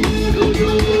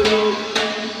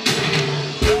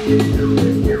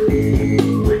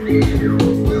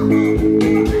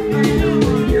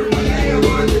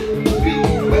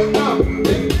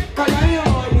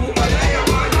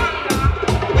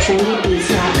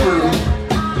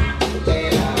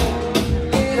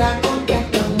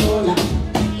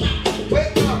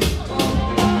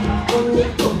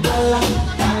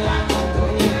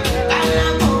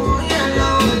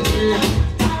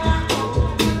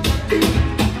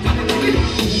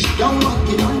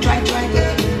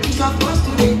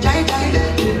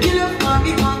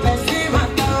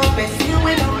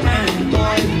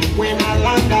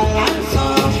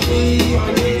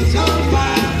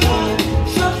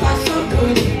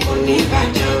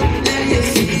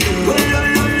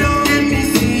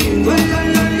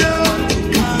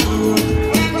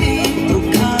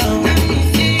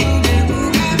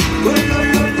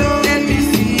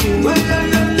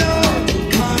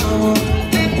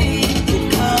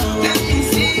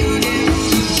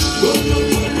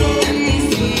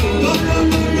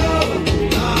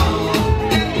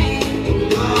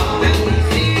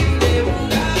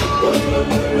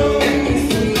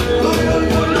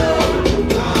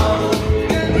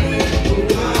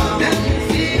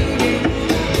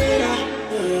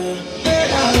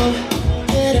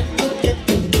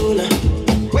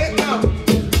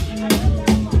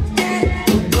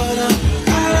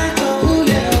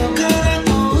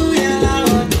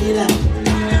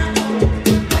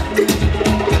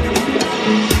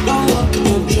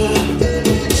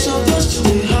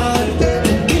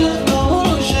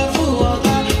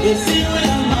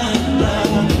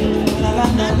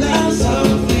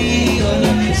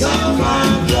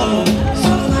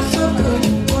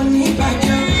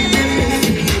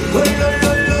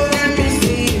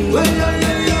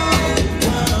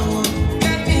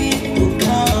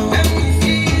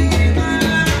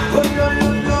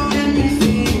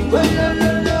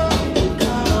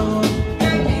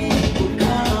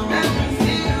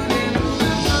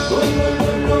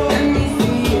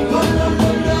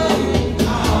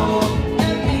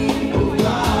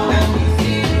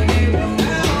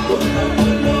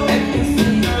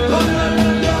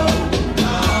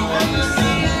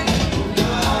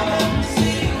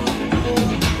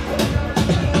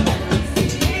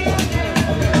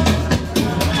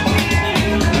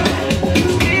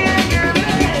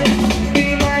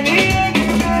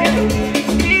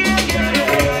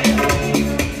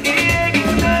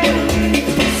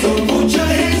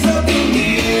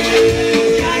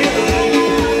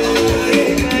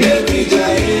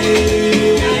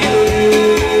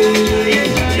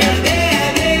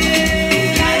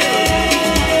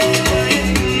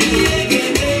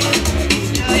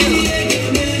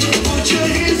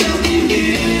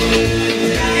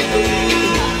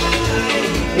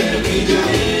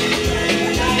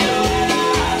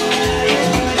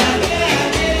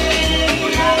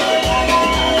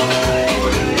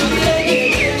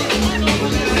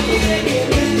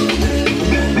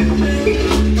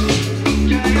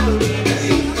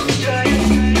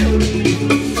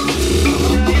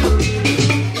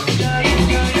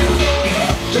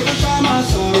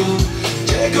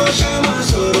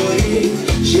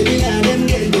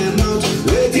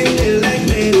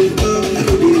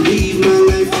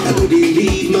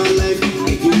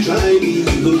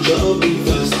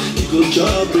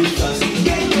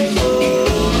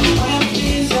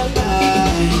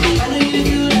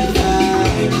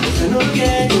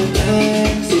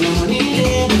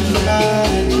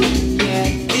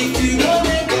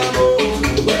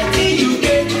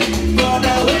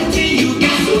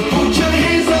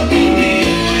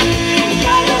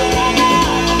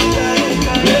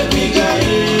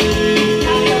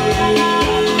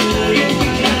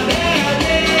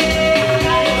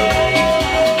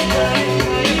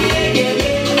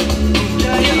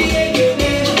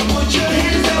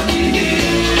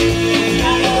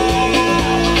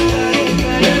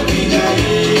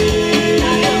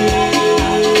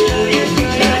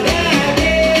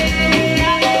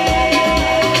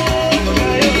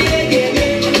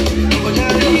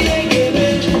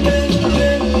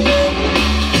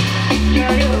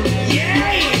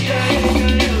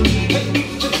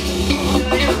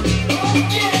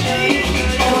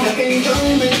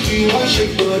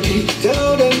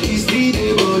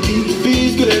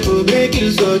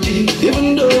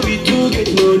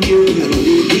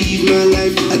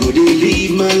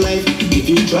 my life. If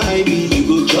you try me, you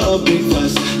go chop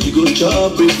breakfast. You go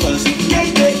chop breakfast. Hey,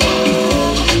 hey,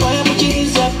 oh, why am I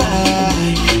cheese up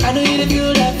high? I know you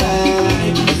feel that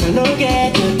vibe. Cause I don't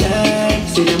get your time.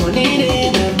 See the money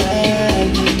in my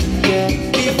mind. Yeah.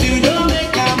 If you don't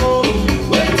make a move,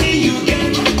 wait till you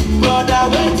get. Brother,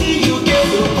 wait till you get.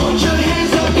 So put your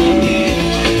hands up in the air.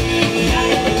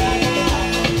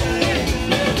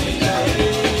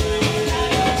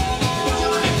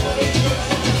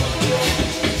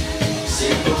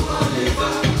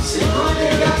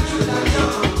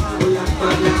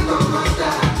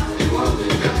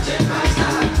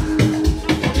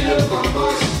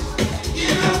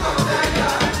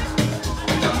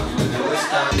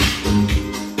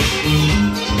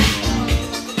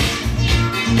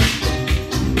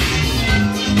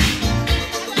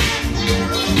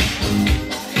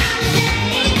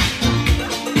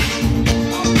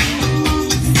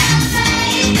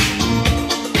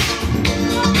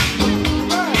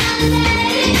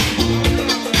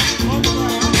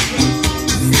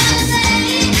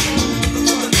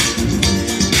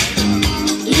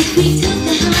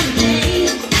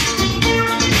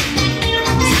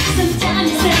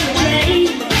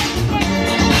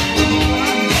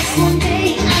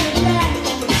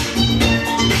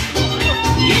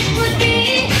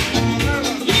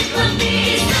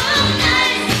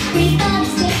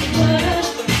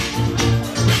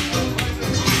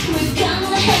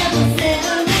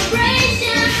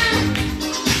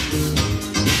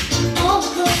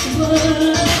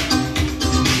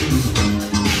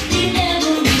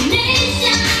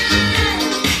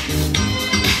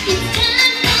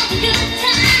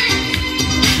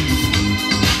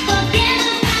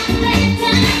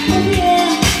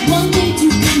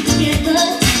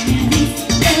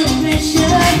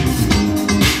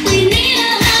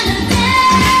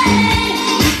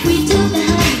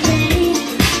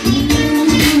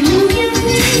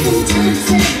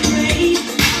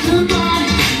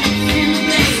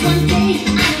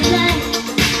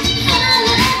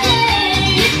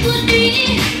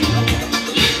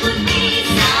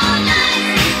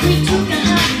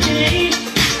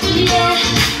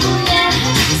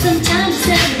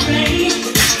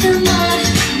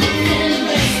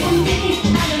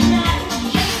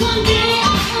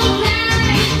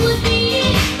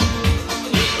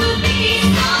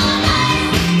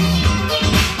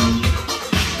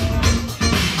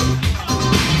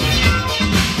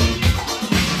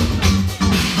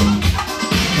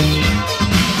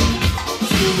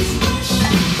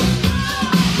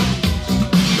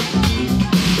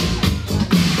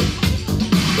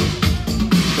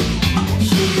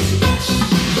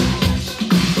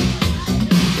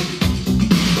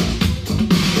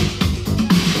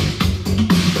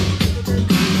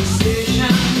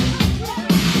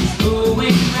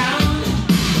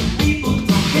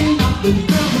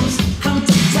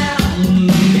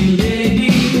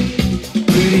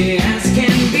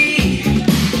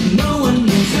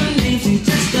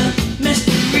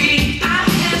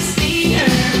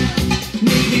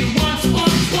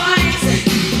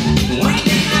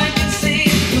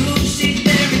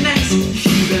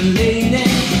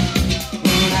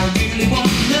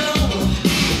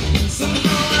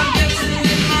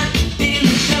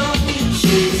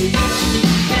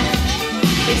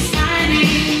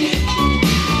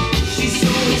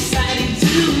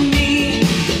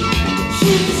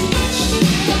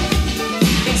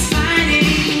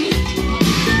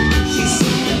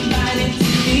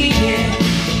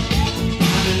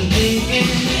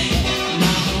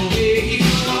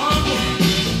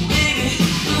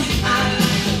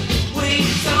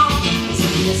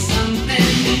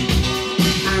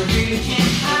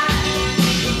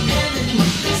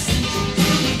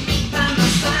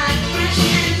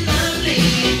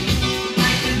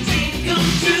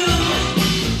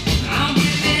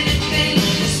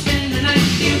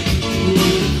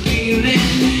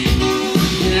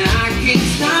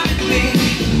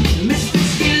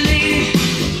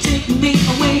 Me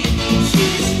away.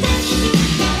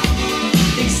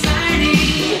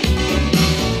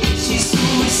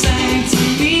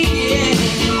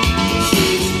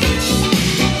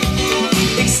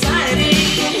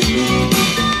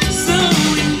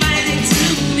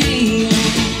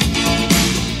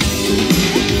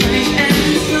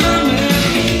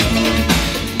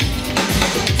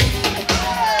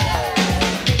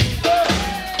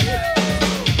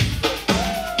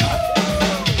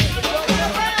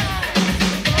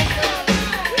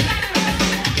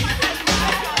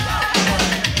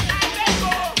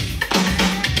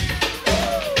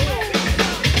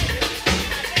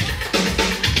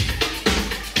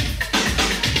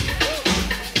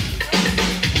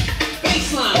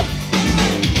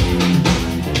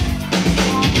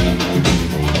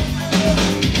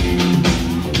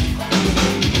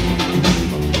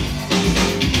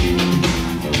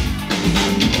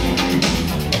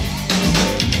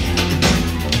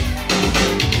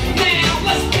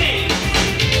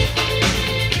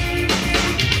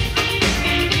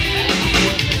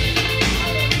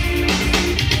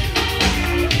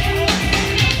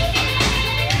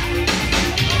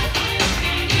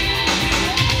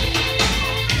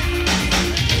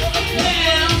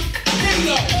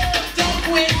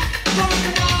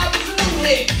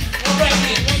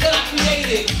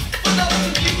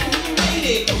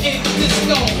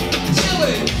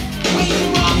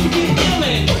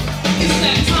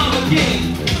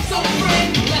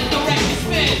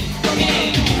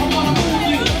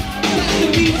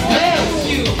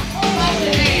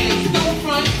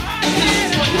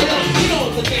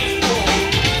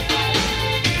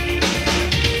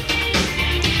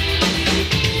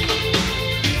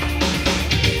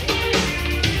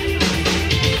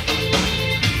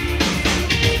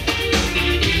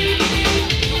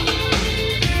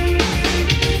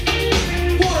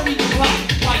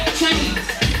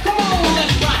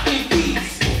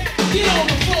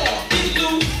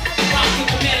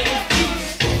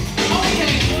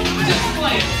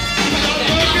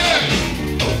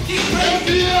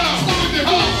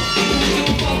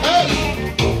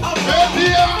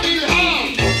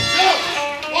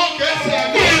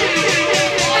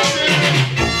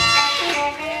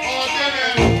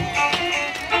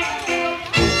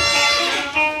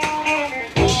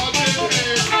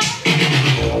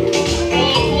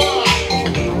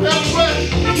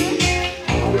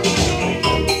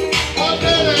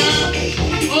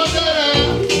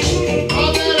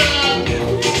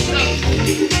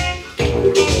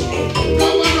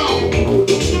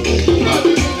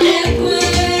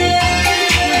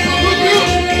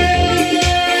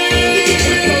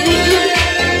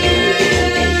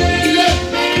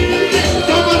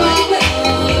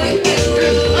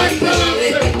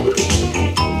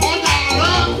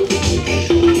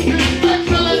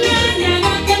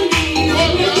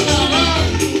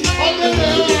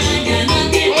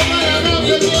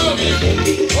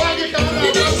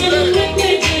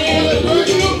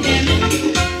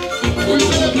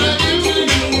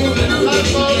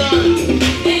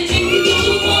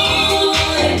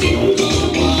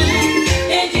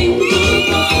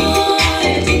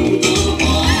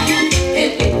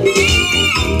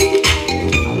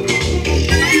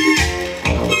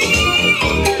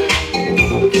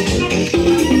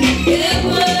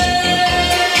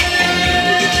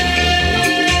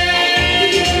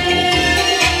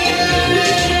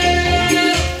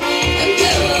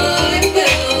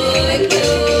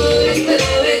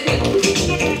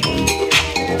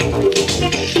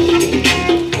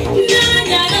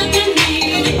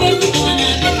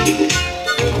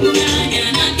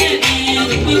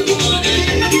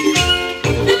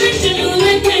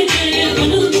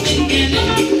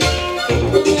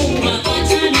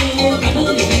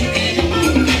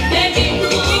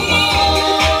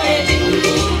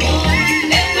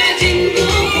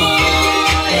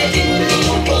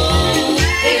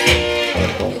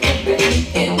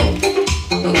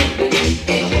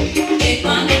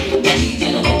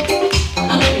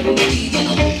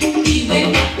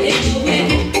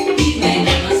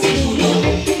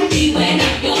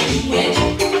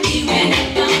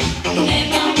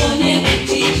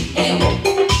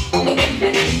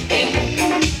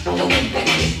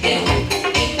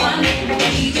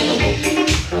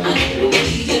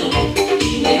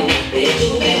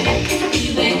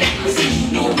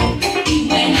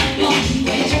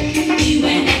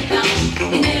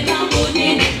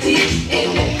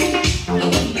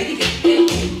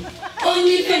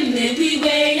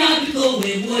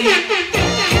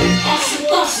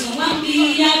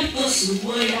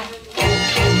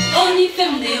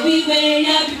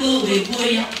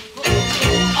 Oya.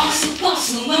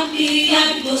 Posso wapi ya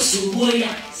posso oya.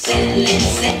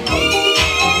 Excellency.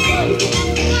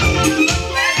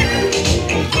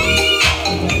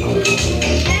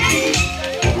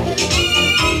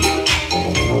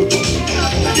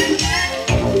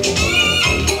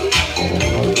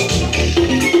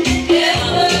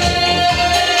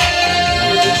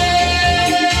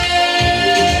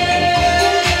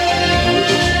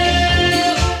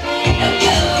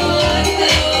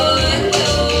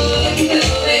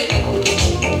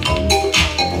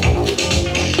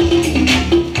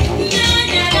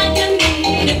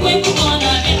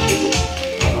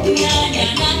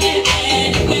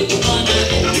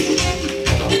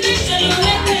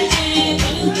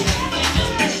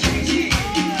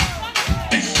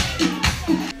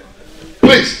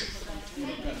 Please,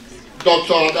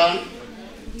 Dr. Odera.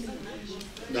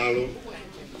 Dalu.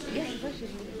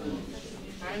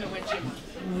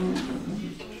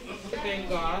 Thank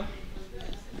God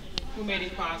who made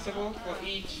it possible for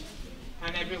each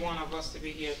and every one of us to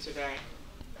be here today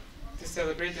to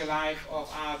celebrate the life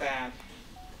of our dad,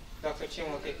 Dr.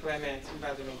 Chinwoke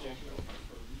Mbadinuju,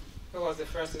 who was the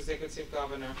first executive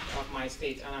governor of my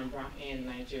state, Anambra, in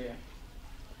Nigeria.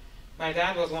 My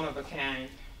dad was one of a kind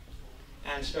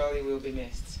and surely will be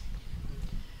missed.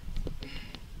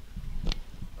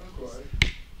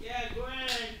 Yeah, go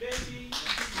ahead, baby.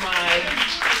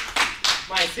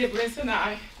 My siblings and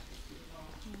I.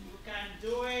 You can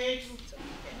do it.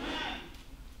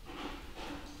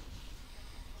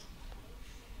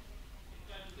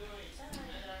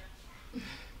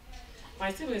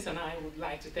 My siblings and I would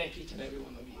like to thank each and every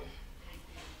one of you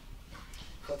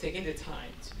for taking the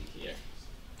time to be here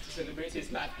to celebrate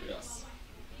his life with us.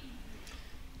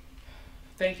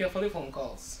 Thank you for the phone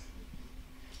calls.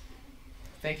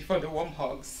 Thank you for the warm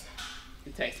hugs,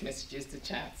 the text messages, the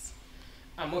chats,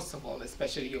 and most of all,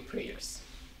 especially your prayers.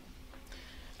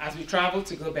 As we travel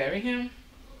to go bury him,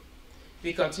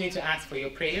 we continue to ask for your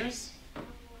prayers,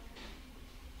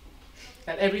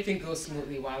 that everything goes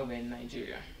smoothly while we're in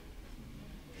Nigeria.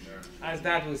 As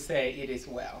Dad would say, it is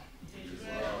well.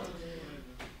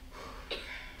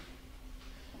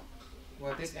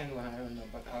 Well, this end one, I don't know,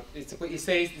 but it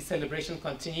says the celebration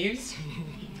continues.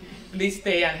 Please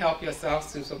stay and help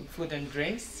yourselves to some food and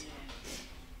drinks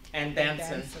and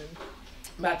dancing.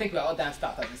 But I think we're all danced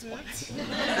out at this point.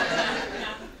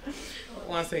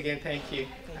 Once again, thank you.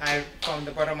 From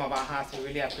the bottom of our hearts, we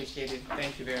really appreciate it.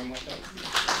 Thank you very much.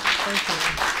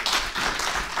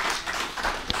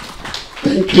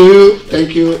 Thank you.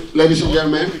 Thank you, ladies and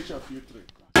gentlemen.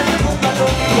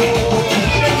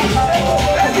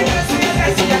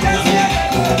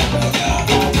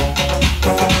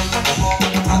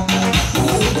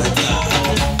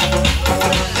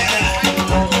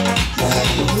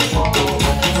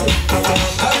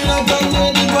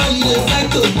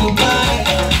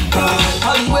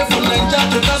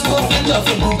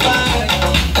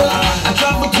 I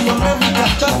travel to America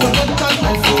just to get touch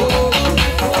my phone.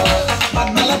 But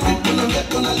my people don't get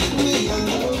gonna leave me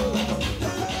alone.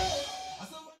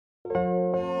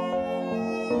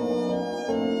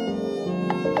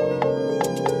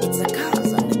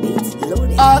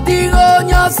 Odigo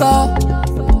nyoso,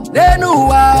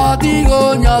 denuwa odigo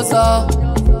nyoso,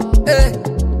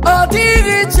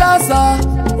 odigi choso,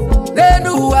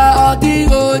 denuwa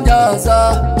odigo nyoso.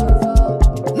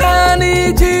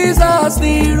 Nani Jesus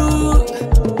niru,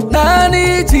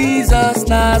 nani Jesus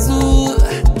nazu,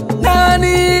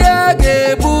 nani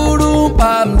age buru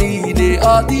pamni de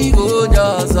odigo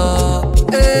nyoso.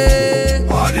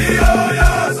 Odigo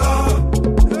nyoso,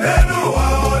 denuwa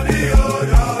odigo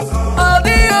nyoso.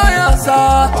 Odigo nyoso,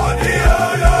 odigo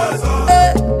nyoso,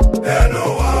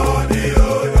 denuwa odigo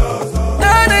nyoso.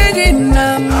 Nani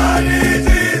ginam, nani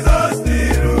Jesus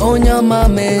niru,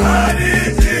 onyamame, nani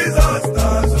Jesus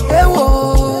nazu, ewo,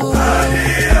 nani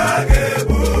age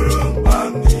buru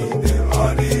pamni de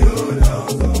odigo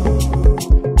nyoso.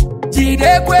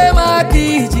 Jidekwe maki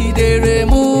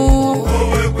jideremu.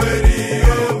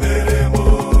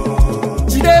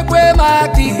 Jidekwe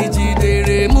maki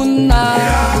jidere munna.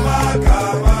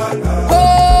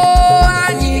 Oh,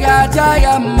 anyị gaja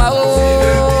ya mma o.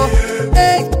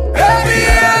 Ebi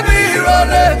ebi ro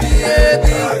ebi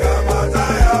ebi.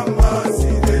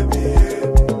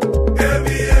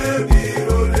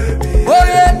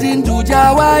 Oye dị ndụ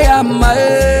jawa ya mma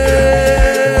ebi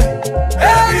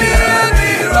ebi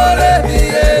ro ebi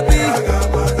ebi.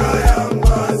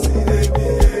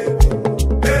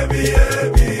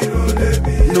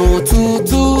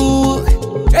 N'ụtụtụ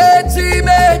eti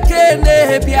meke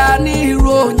na-ebịa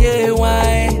n'iru onye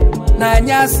nwanyị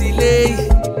n'anyasị lee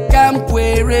ka m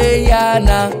kwere ya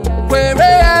na kwere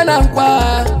ya na nkwa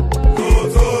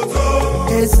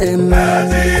eze m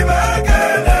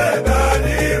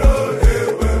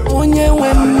onye nwe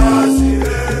m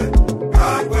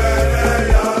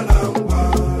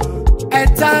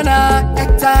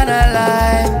eternal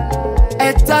life,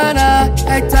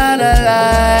 eternal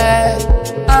life.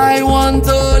 I want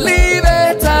to live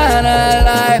eternal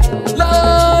life.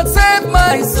 Lord, save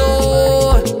my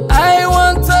soul. I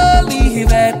want to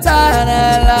live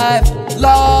eternal life.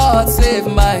 Lord, save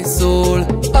my soul.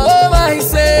 Oh, my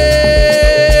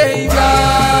Savior.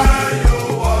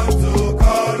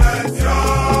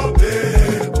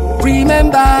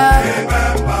 Remember.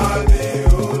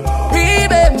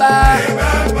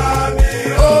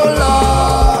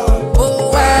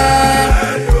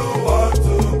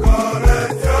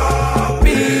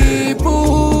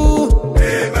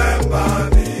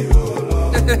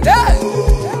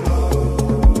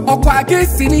 Okwa gị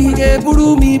si n'ihi ga-eburu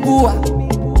m ibu a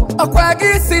Okwa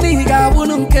gị si n'ihi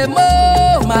ga-abụrụ nke m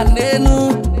ma n'enu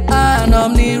anọ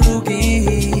m n'iru gị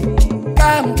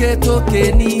ka m keta oke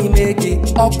n'ime gị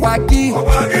Okwa gị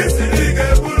si n'ihi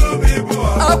ga-eburu m ibu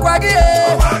a Okwa gị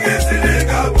si n'ihi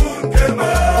ga-abụ nke m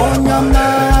onye ọma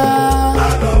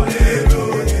anọ m n'iru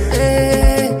gị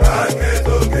ka m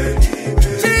keta oke n'ime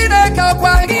gị Chineke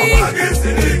okwa gị si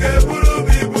n'ihi ga-eburu m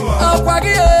ibu a Okwa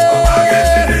gị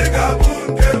si n'ihi ga-abụ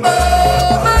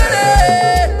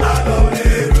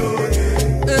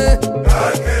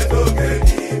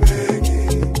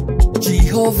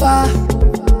Jehovah,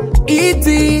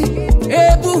 iti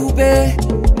ebube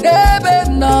ebe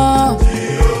nọ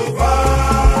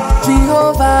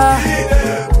Jehovah,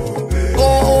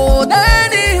 oh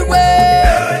n'eluigwe,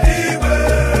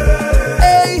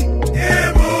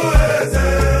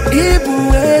 ibu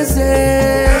eze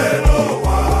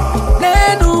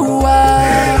n'ụwa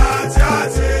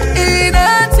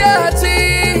ịna-achị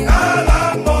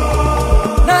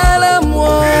n'ala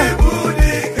mmụọ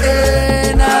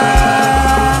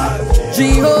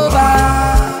Jehovah,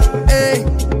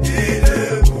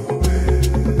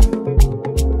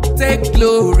 take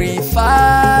glory,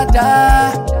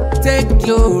 Father, take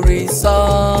glory,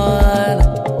 Son,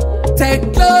 take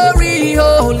glory,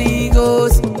 Holy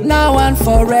Ghost, now and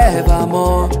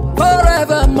forevermore,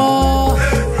 forevermore.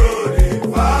 Take glory,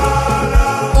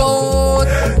 Father, oh,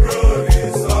 take glory,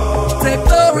 Son, take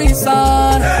glory,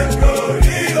 Son, take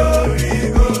glory, Holy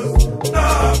Ghost,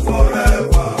 now and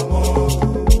forevermore.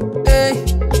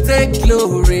 Take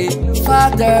glory,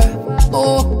 Father,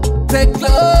 oh, take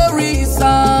glory,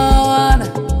 Son,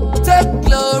 take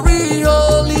glory,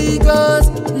 Holy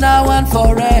Ghost, now and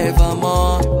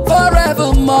forevermore,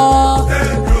 forevermore.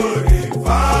 Take glory,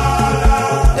 Father,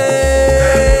 take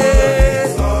glory,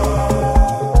 Son,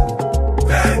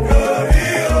 take glory,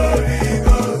 Holy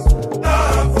Ghost,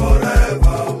 now and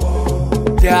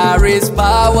forevermore. There is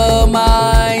power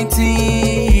mighty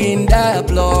in the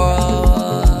blood.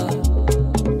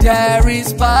 There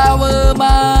is power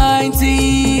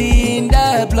mighty in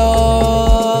the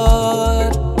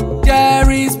blood.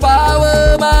 There is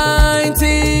power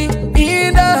mighty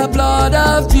in the blood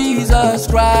of Jesus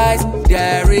Christ.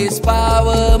 There is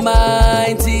power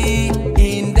mighty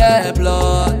in the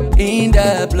blood, in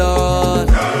the blood.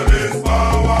 There is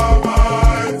power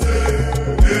mighty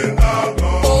in the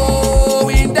blood. Oh,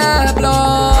 in the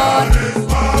blood. There is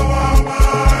power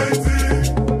mighty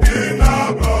in the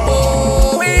blood.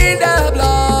 Oh, in the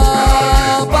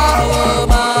blood. Power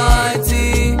mighty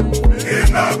in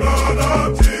the blood of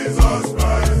Jesus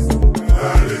Christ.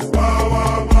 There is power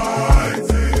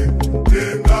mighty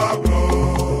in the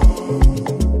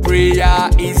blood. Prayer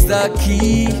is the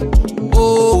key.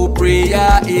 Oh,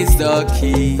 prayer is the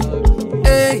key.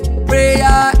 Hey,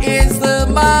 prayer is the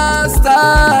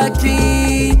master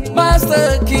key.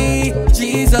 Master key.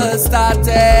 Jesus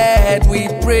started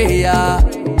with prayer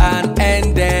and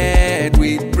ended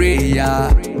with prayer.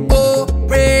 Oh,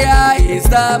 prayer is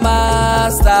the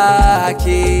master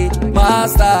key.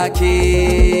 Master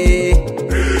key.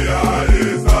 Prayer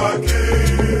is the key.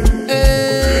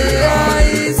 Prayer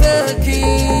is the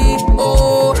key.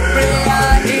 Oh,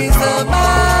 prayer is the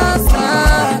master.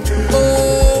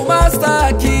 Oh, master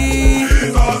key.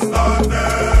 Jesus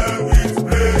started with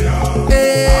prayer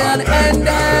and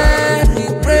ended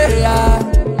with prayer.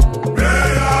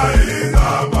 Prayer is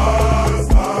the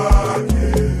master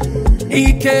key.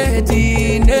 Ike di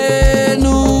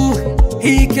nenu,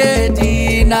 ike di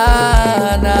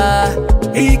nana,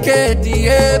 ike di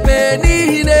ebe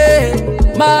niile,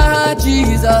 ma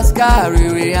Jesus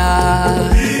carry ya.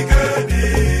 Ike di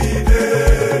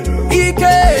nenu,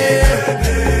 ike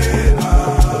di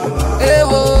nana,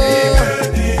 ewo, ike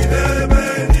di ebe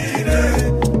niile,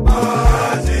 ma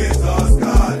Jesus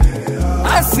carry ya.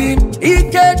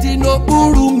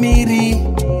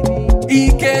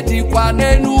 dịkwa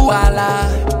n'elu ala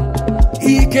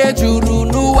ike juru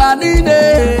n'ụwa niile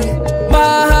ma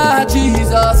ha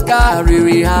Jizọs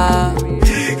karịrị ha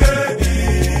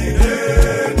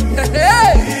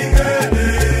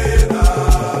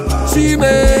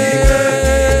Chime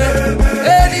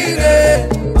eluigwe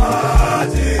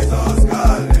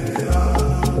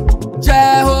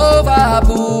Jehova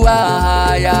bụ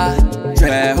aha ya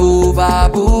Jehova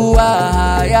bụ aha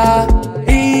ya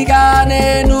ịga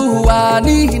n'elu ụwa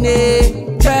niile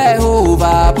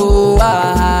Jehova bụ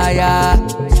aha ya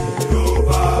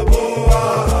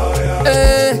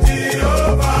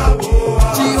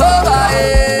Jehova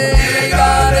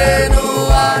ịga n'elu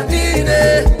ụwa niile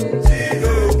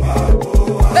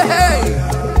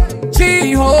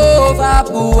Jehova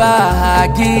bụ aha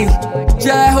gị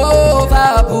Jehova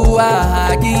bụ aha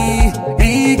gị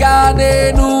ịga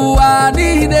n'elu ụwa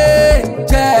niile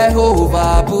Jehova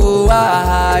bụ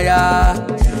aha ya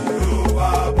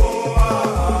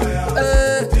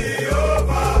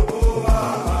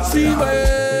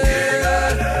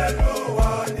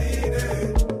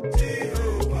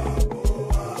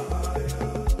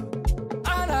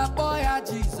a na-akpọ ya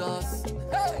Jizọs